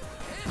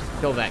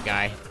 Kill that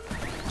guy.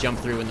 Jump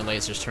through when the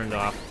laser's turned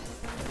off.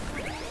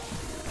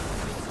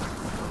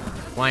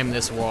 Climb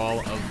this wall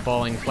of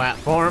falling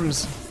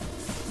platforms.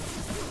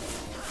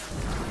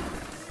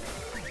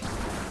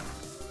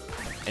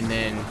 And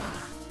then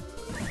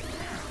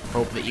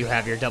hope that you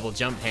have your double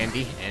jump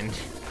handy and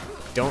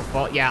don't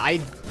fall. Yeah, I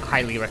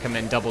highly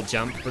recommend double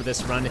jump for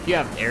this run. If you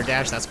have air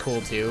dash, that's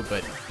cool too,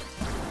 but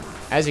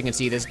as you can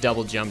see, this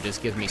double jump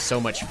just gives me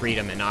so much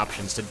freedom and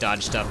options to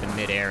dodge stuff in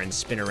midair and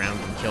spin around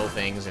and kill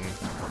things, and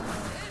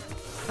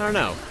I don't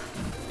know.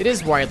 It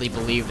is widely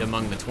believed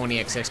among the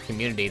 20XX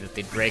community that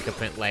the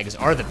Dracopant legs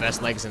are the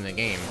best legs in the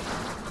game.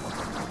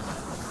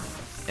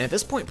 And at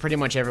this point, pretty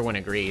much everyone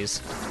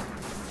agrees.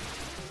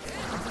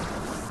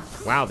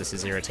 Wow, this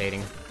is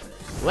irritating.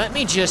 Let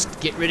me just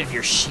get rid of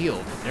your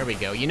shield. There we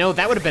go. You know,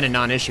 that would have been a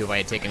non-issue if I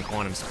had taken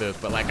Quantum Spook,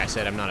 but like I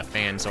said, I'm not a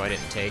fan, so I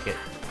didn't take it.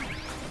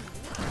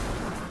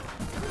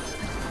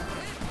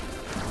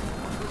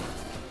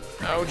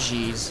 Oh,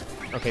 jeez.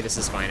 Okay, this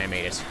is fine. I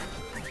made it.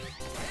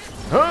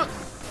 Huh!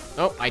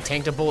 Oh, I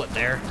tanked a bullet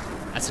there.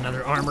 That's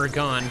another armor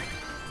gone.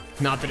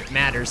 Not that it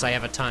matters. I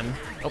have a ton.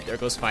 Oh, there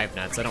goes 5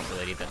 nuts. I don't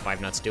really need that 5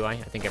 nuts, do I? I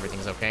think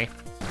everything's okay.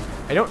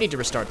 I don't need to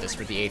restart this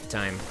for the 8th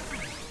time.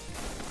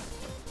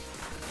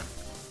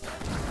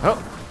 Oh,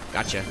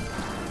 gotcha.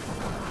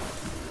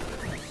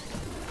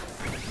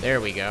 There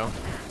we go.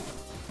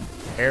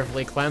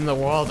 Carefully climb the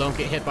wall, don't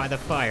get hit by the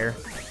fire.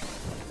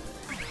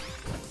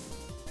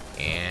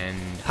 And,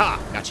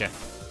 ha, gotcha.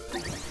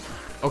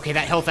 Okay,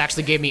 that health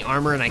actually gave me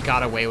armor and I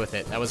got away with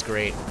it. That was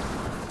great.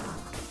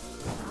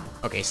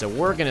 Okay, so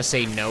we're gonna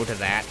say no to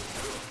that,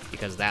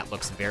 because that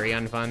looks very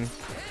unfun.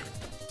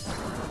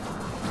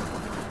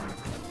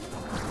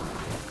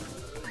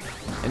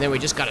 And then we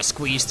just gotta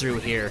squeeze through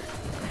here.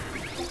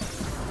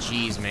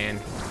 Jeez, man.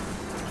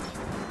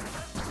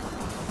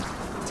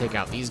 Take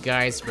out these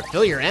guys.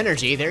 Refill your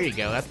energy. There you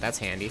go. That's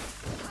handy.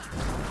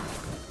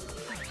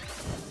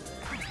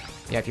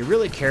 Yeah, if you're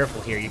really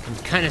careful here, you can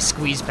kind of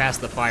squeeze past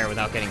the fire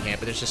without getting hit,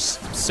 but there's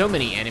just so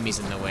many enemies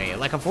in the way.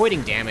 Like,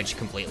 avoiding damage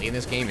completely in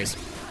this game is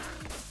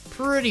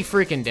pretty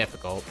freaking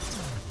difficult.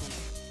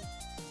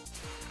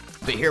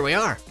 But here we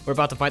are. We're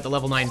about to fight the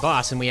level 9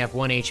 boss, and we have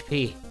 1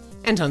 HP.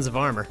 And tons of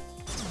armor.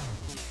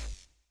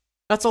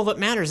 That's all that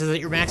matters, is that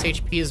your max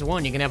HP is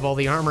 1. You can have all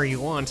the armor you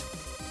want.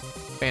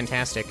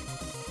 Fantastic.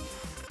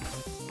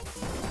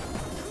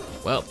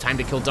 Well, time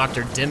to kill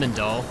Dr.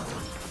 Dimmendahl.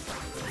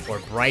 Or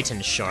bright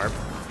and sharp.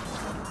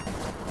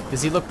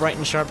 Does he look bright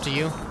and sharp to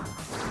you?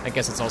 I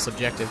guess it's all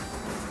subjective.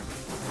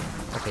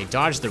 Okay,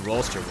 dodge the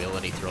rollster wheel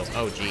that he throws.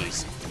 Oh,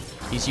 geez.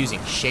 He's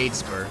using Shade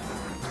Spur.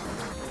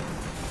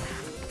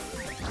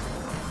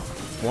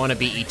 Wanna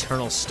be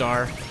Eternal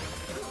Star?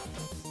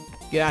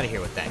 Get out of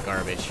here with that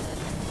garbage.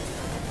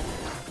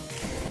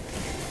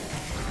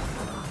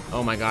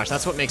 Oh my gosh,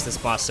 that's what makes this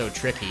boss so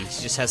tricky. He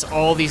just has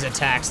all these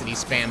attacks that he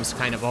spams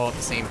kind of all at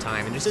the same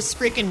time. And there's this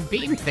freaking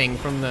beam thing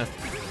from the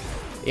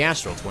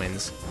Astral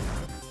Twins.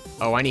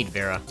 Oh, I need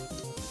Vera.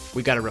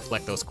 We gotta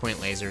reflect those Quint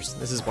lasers.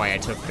 This is why I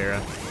took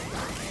Vera.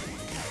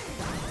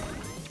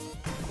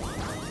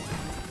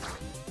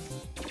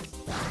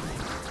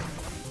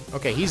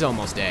 Okay, he's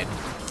almost dead.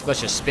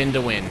 Let's just spin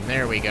to win.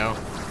 There we go.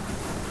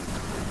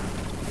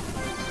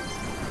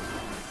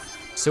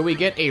 So we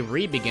get a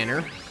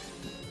Re-Beginner,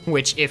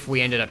 which if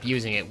we ended up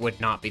using it would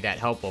not be that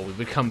helpful. We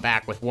would come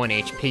back with 1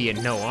 HP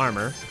and no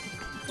armor.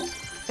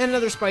 And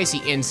another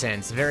Spicy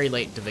Incense, very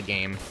late into the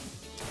game.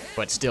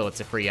 But still, it's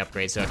a free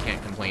upgrade, so I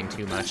can't complain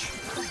too much.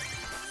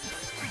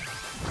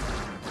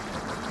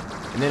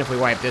 And then if we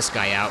wipe this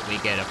guy out, we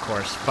get, of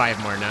course,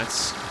 5 more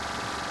nuts.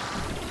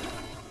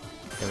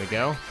 There we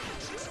go.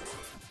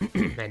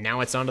 And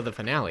now it's on to the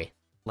finale.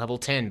 Level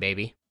 10,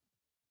 baby.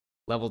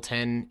 Level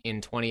 10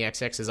 in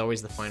 20XX is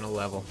always the final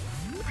level.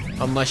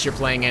 Unless you're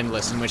playing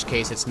Endless, in which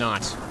case it's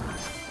not.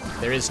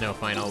 There is no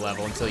final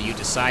level until you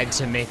decide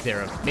to make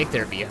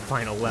there be a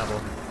final level.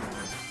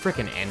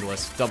 Frickin'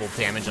 Endless. Double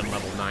damage on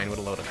level 9, what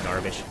a load of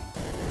garbage.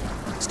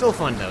 Still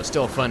fun, though.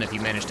 Still fun if you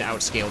manage to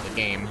outscale the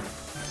game.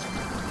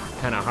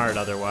 Kinda hard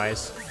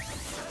otherwise.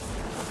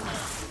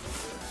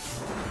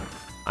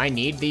 I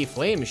need the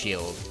Flame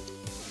Shield.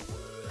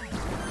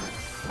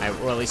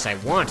 Or at least I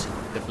want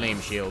the Flame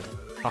Shield.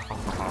 Ha ha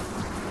ha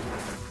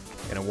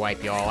ha. Gonna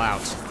wipe you all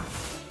out.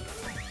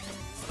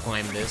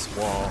 Climb this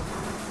wall.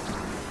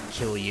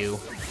 Kill you.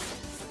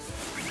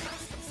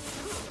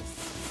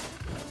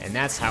 And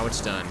that's how it's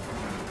done.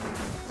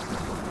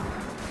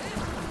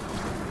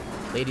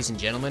 Ladies and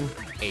gentlemen,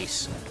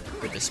 Ace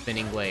for the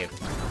spinning glaive.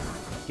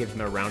 Give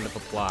him a round of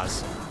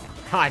applause.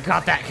 I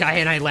got that guy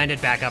and I landed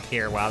back up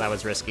here. Wow, that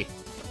was risky.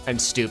 And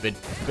stupid,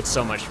 but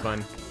so much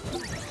fun.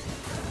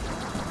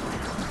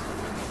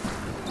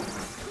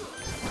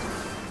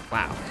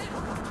 Wow.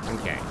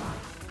 Okay.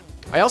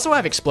 I also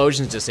have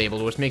explosions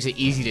disabled, which makes it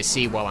easy to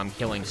see while I'm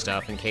killing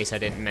stuff, in case I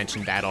didn't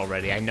mention that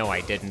already. I know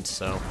I didn't,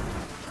 so...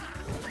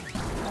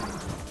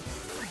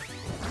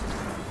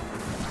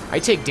 I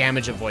take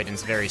damage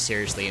avoidance very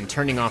seriously, and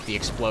turning off the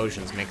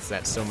explosions makes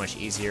that so much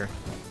easier.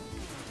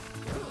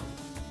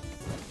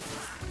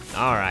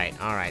 Alright,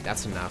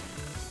 that's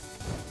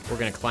enough. We're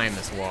gonna climb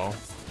this wall.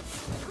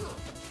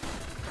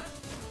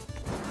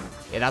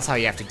 Yeah, that's how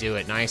you have to do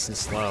it, nice and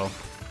slow.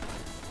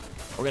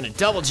 We're gonna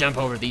double jump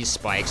over these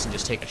spikes and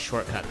just take a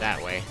shortcut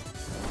that way.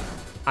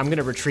 I'm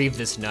gonna retrieve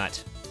this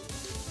nut.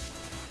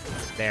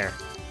 There.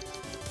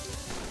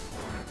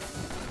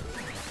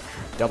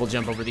 Double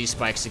jump over these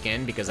spikes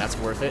again, because that's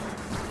worth it.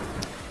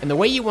 And the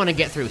way you want to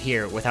get through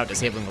here without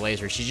disabling the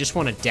lasers, you just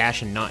want to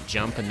dash and not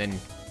jump, and then,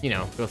 you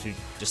know, go through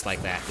just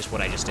like that, just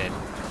what I just did.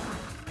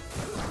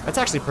 That's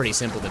actually pretty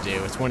simple to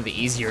do. It's one of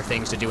the easier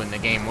things to do in the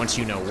game once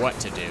you know what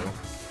to do.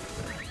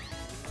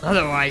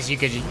 Otherwise, you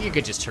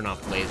could just turn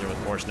off the laser with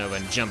Force Nova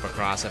and jump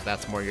across if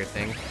that's more your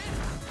thing.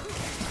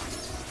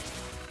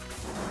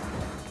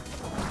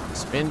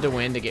 Spin to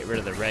win to get rid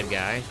of the red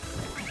guy.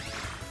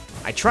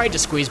 I tried to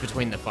squeeze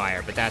between the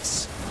fire, but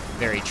that's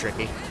very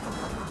tricky.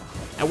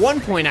 At one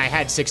point, I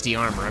had 60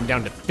 armor. I'm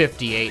down to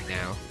 58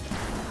 now.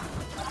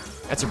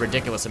 That's a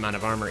ridiculous amount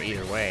of armor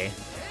either way.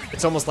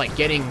 It's almost like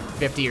getting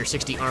 50 or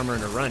 60 armor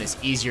in a run is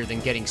easier than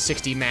getting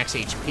 60 max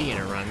HP in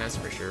a run, that's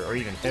for sure, or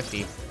even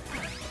 50.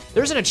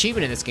 There's an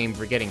achievement in this game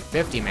for getting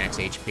 50 max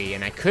HP,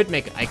 and I could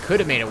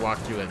have made a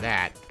walkthrough of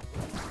that,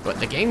 but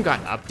the game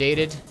got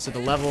updated, so the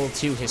level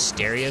 2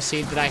 Hysteria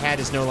seed that I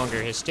had is no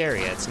longer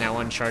Hysteria, it's now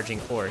Uncharging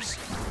Force.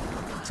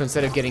 So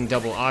instead of getting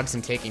double Augs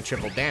and taking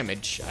triple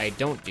damage, I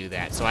don't do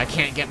that, so I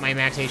can't get my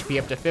max HP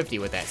up to 50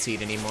 with that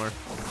seed anymore.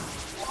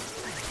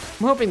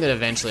 I'm hoping that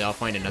eventually I'll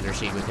find another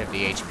seed with 50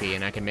 HP,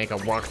 and I can make a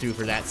walkthrough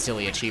for that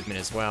silly achievement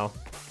as well.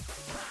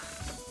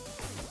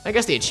 I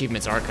guess the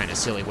achievements are kind of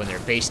silly when they're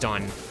based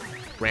on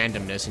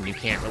randomness and you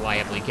can't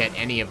reliably get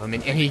any of them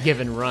in any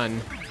given run.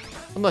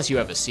 Unless you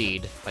have a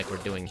seed, like we're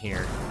doing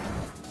here.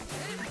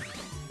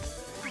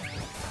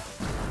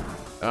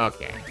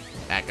 Okay,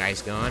 that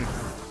guy's gone.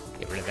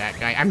 Get rid of that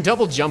guy. I'm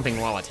double jumping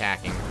while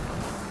attacking.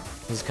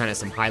 This is kind of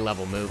some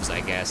high-level moves,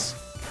 I guess.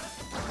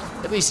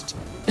 At least,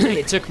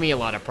 it took me a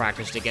lot of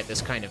practice to get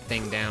this kind of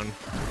thing down.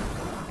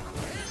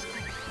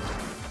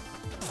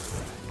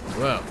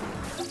 Whoa.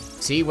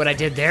 See what I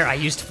did there? I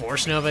used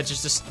Force Nova,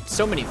 just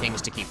so many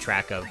things to keep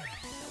track of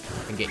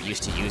and get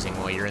used to using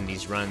while you're in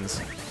these runs.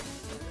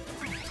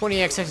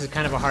 20XX is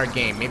kind of a hard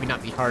game. Maybe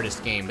not the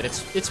hardest game, but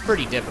it's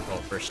pretty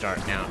difficult for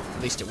starting out.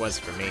 At least it was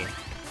for me.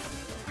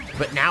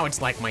 But now it's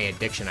like my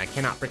addiction. I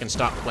cannot freaking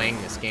stop playing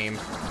this game.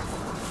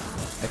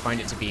 I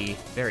find it to be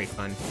very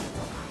fun.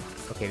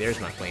 Okay, there's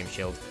my flame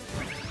shield.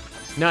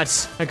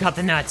 Nuts! I got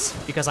the nuts!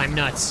 Because I'm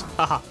nuts!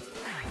 Haha.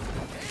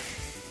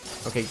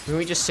 Okay, can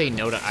we just say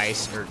no to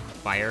ice, or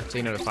fire?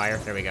 Say no to fire.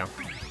 There we go.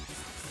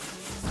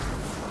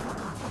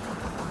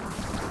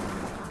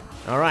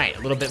 Alright, a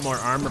little bit more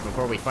armor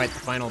before we fight the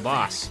final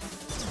boss.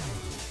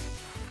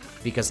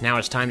 Because now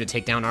it's time to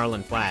take down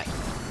Arlen Flat.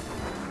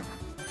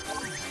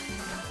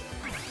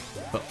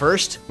 But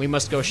first, we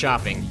must go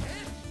shopping.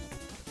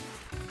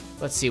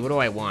 Let's see, what do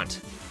I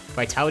want?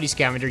 Vitality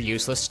Scavenger,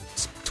 useless.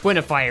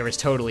 Twinifier is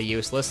totally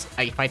useless.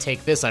 If I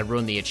take this, I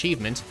ruin the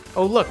achievement.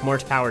 Oh look, more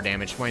power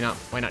damage. Why not?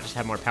 Why not just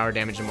have more power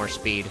damage and more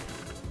speed?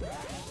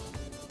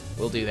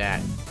 We'll do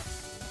that.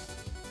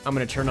 I'm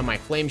gonna turn on my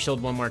flame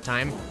shield one more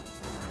time.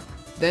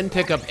 Then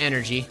pick up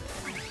energy.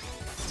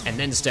 And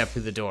then step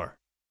through the door.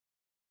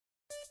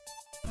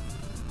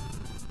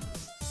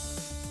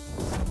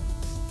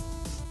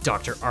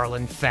 Dr.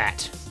 Arlen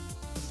Fat.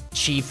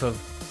 Chief of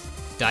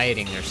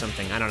dieting or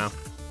something, I don't know.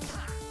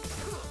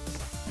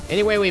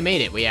 Anyway, we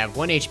made it. We have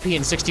 1 HP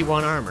and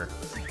 61 armor.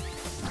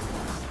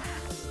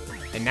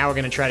 And now we're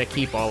gonna try to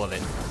keep all of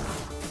it.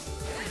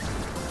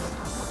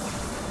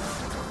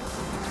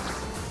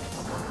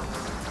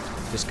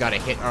 Just gotta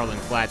hit Arlen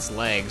Flat's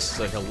legs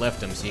so he'll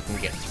lift him so you can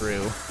get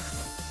through.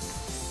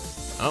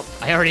 Oh,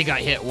 I already got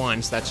hit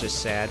once, that's just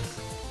sad.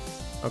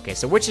 Okay,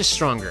 so which is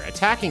stronger?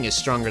 Attacking is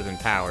stronger than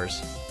powers.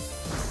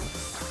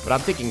 But I'm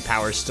thinking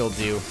powers still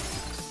do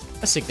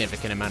a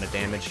significant amount of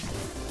damage.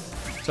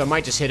 So I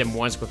might just hit him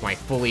once with my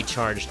fully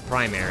charged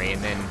primary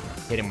and then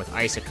hit him with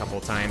ice a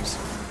couple times.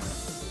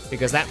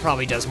 Because that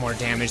probably does more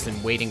damage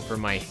than waiting for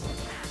my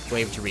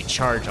glaive to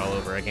recharge all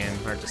over again.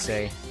 Hard to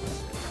say.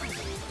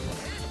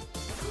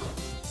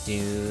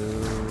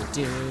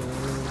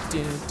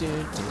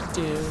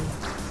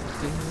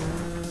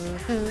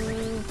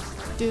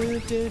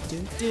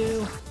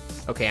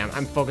 Okay,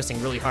 I'm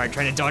focusing really hard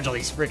trying to dodge all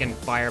these friggin'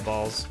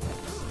 fireballs.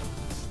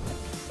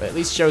 But at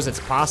least shows it's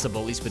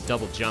possible, at least with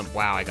double jump.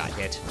 Wow, I got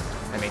hit.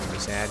 That makes me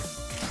sad.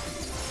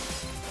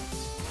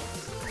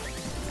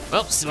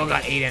 Well, still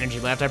got 8 energy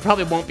left. I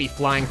probably won't be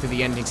flying through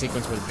the ending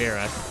sequence with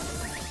Vera.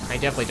 I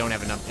definitely don't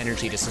have enough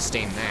energy to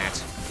sustain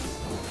that.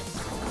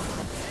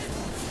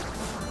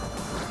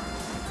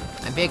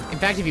 In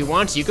fact, if you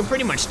want to, you can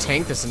pretty much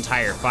tank this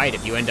entire fight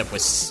if you end up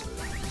with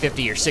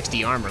 50 or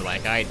 60 armor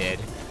like I did.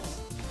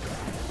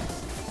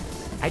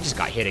 I just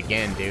got hit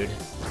again, dude.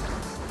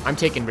 I'm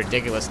taking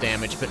ridiculous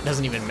damage, but it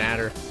doesn't even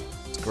matter.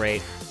 It's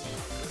great.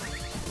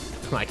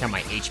 I like how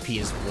my HP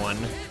is 1.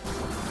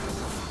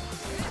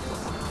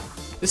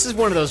 This is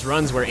one of those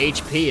runs where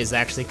HP is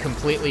actually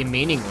completely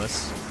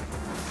meaningless.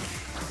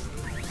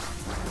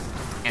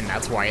 And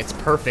that's why it's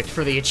perfect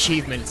for the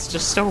achievement. It's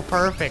just so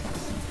perfect.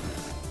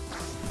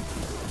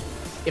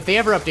 If they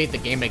ever update the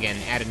game again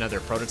and add another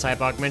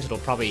prototype augment, it'll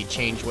probably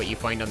change what you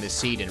find on this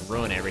seed and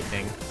ruin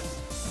everything.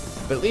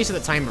 But at least at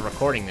the time of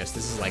recording this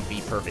is like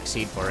the perfect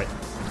seed for it.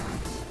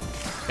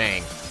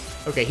 Bang.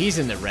 Okay, he's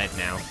in the red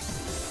now.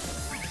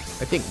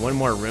 I think one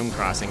more room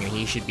crossing and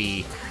he should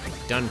be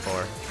done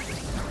for.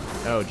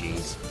 Oh,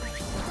 jeez.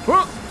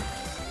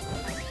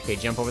 Okay,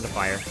 jump over the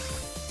fire.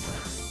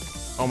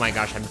 Oh my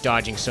gosh, I'm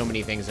dodging so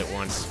many things at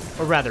once.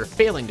 Or rather,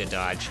 failing to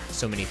dodge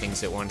so many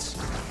things at once.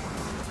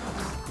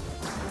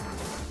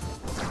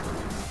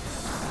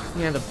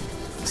 Yeah,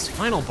 this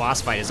final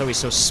boss fight is always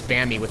so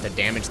spammy with the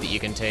damage that you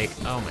can take.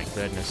 Oh my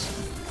goodness.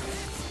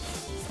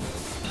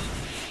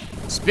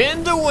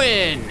 Spin to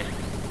win!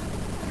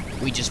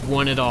 We just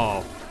won it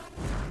all.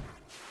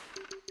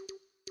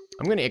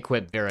 I'm gonna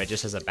equip Vera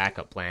just as a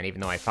backup plan,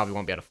 even though I probably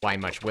won't be able to fly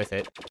much with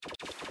it.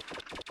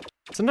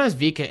 Sometimes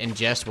Vika and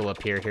Jess will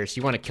appear here, so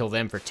you want to kill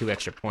them for 2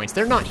 extra points.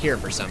 They're not here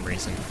for some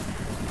reason.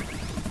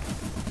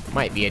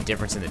 Might be a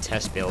difference in the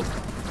test build.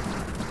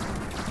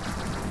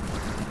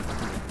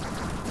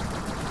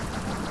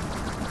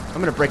 I'm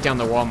gonna break down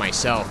the wall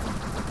myself.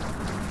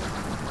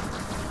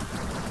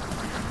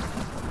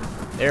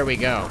 There we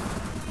go.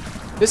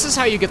 This is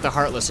how you get the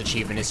Heartless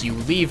achievement, is you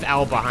leave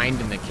Al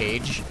behind in the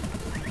cage.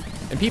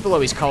 And people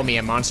always call me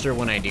a monster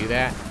when I do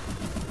that.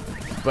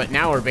 But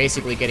now we're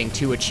basically getting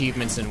 2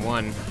 achievements in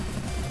one.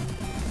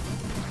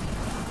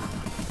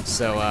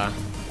 So,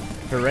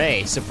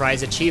 hooray,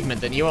 surprise achievement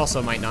that you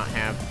also might not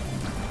have.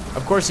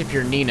 Of course, if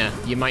you're Nina,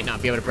 you might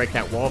not be able to break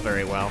that wall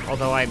very well,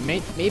 although I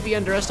may be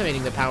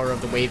underestimating the power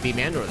of the Wave Beam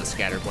and or the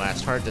Scatter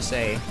Blast, hard to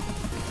say.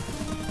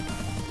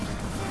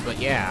 But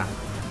yeah.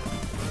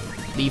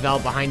 Leave Al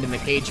behind in the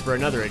cage for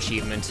another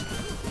achievement.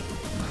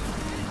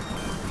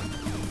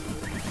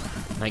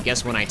 I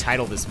guess when I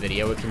title this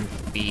video, it can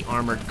be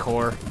Armored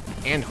Core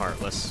and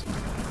Heartless.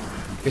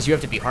 Because you have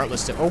to be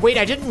Heartless to— oh wait,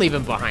 I didn't leave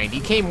him behind, he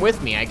came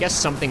with me. I guess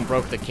something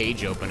broke the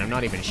cage open, I'm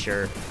not even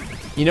sure.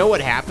 You know what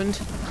happened?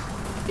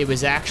 It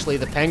was actually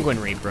the Penguin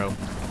Repro.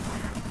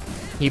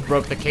 He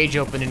broke the cage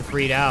open and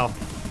freed Al.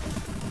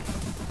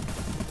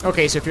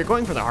 Okay, so if you're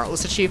going for the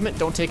Heartless achievement,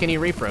 don't take any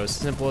Repros,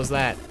 simple as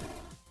that.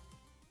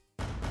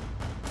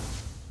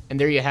 And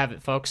there you have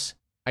it, folks.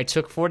 I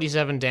took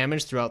 47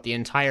 damage throughout the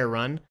entire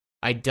run.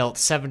 I dealt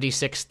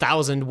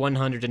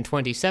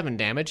 76,127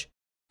 damage.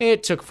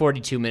 It took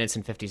 42 minutes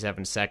and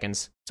 57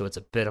 seconds, so it's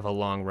a bit of a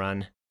long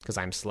run, because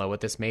I'm slow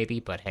at this maybe,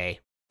 but hey.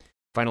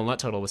 Final nut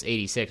total was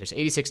 86. There's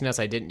 86 nuts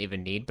I didn't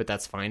even need, but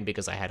that's fine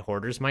because I had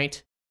Hoarder's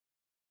Might.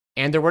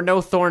 And there were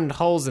no thorned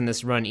hulls in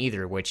this run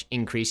either, which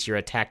increase your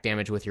attack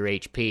damage with your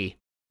HP,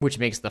 which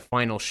makes the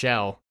final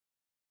shell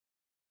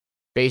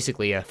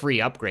basically a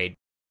free upgrade.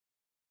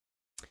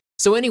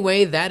 So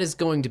anyway, that is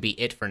going to be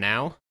it for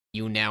now.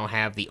 You now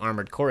have the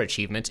Armored Core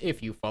achievement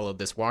if you followed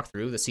this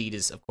walkthrough. The seed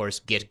is, of course,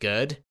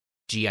 gitgud,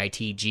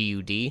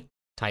 gitgud.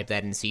 Type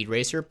that in Seed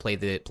Racer, play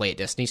it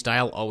Destiny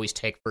style, always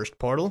take first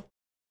portal.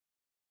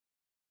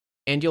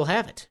 And you'll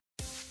have it.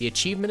 The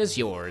achievement is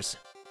yours.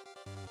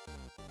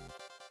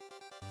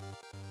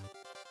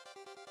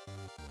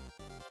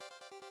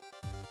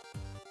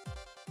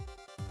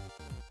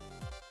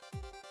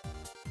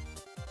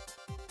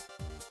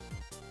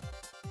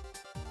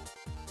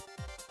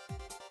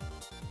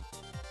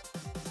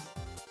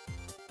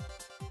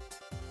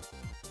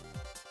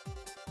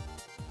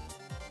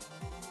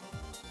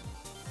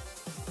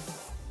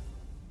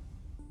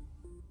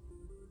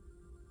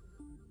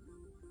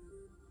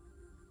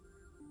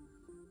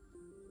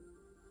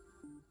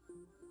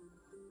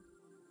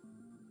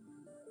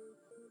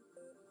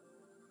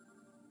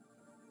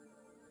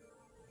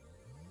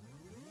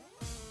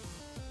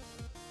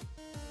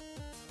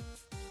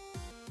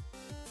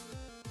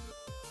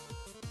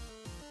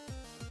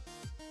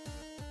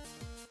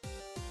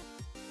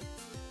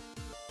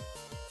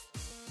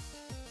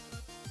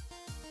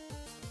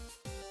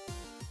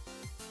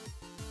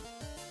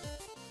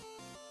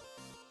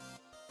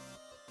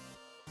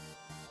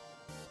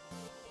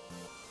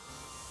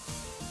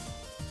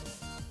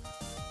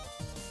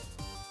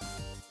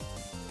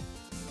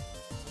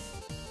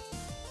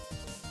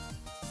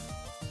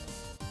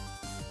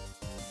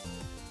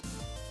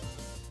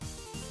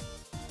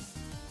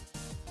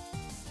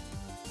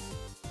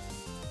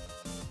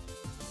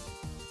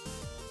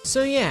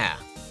 So yeah,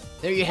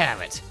 there you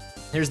have it.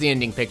 Here's the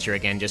ending picture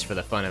again, just for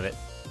the fun of it.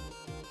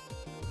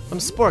 I'm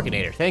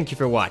Sporkinator, thank you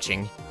for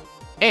watching,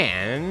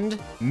 and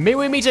may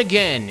we meet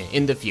again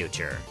in the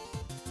future.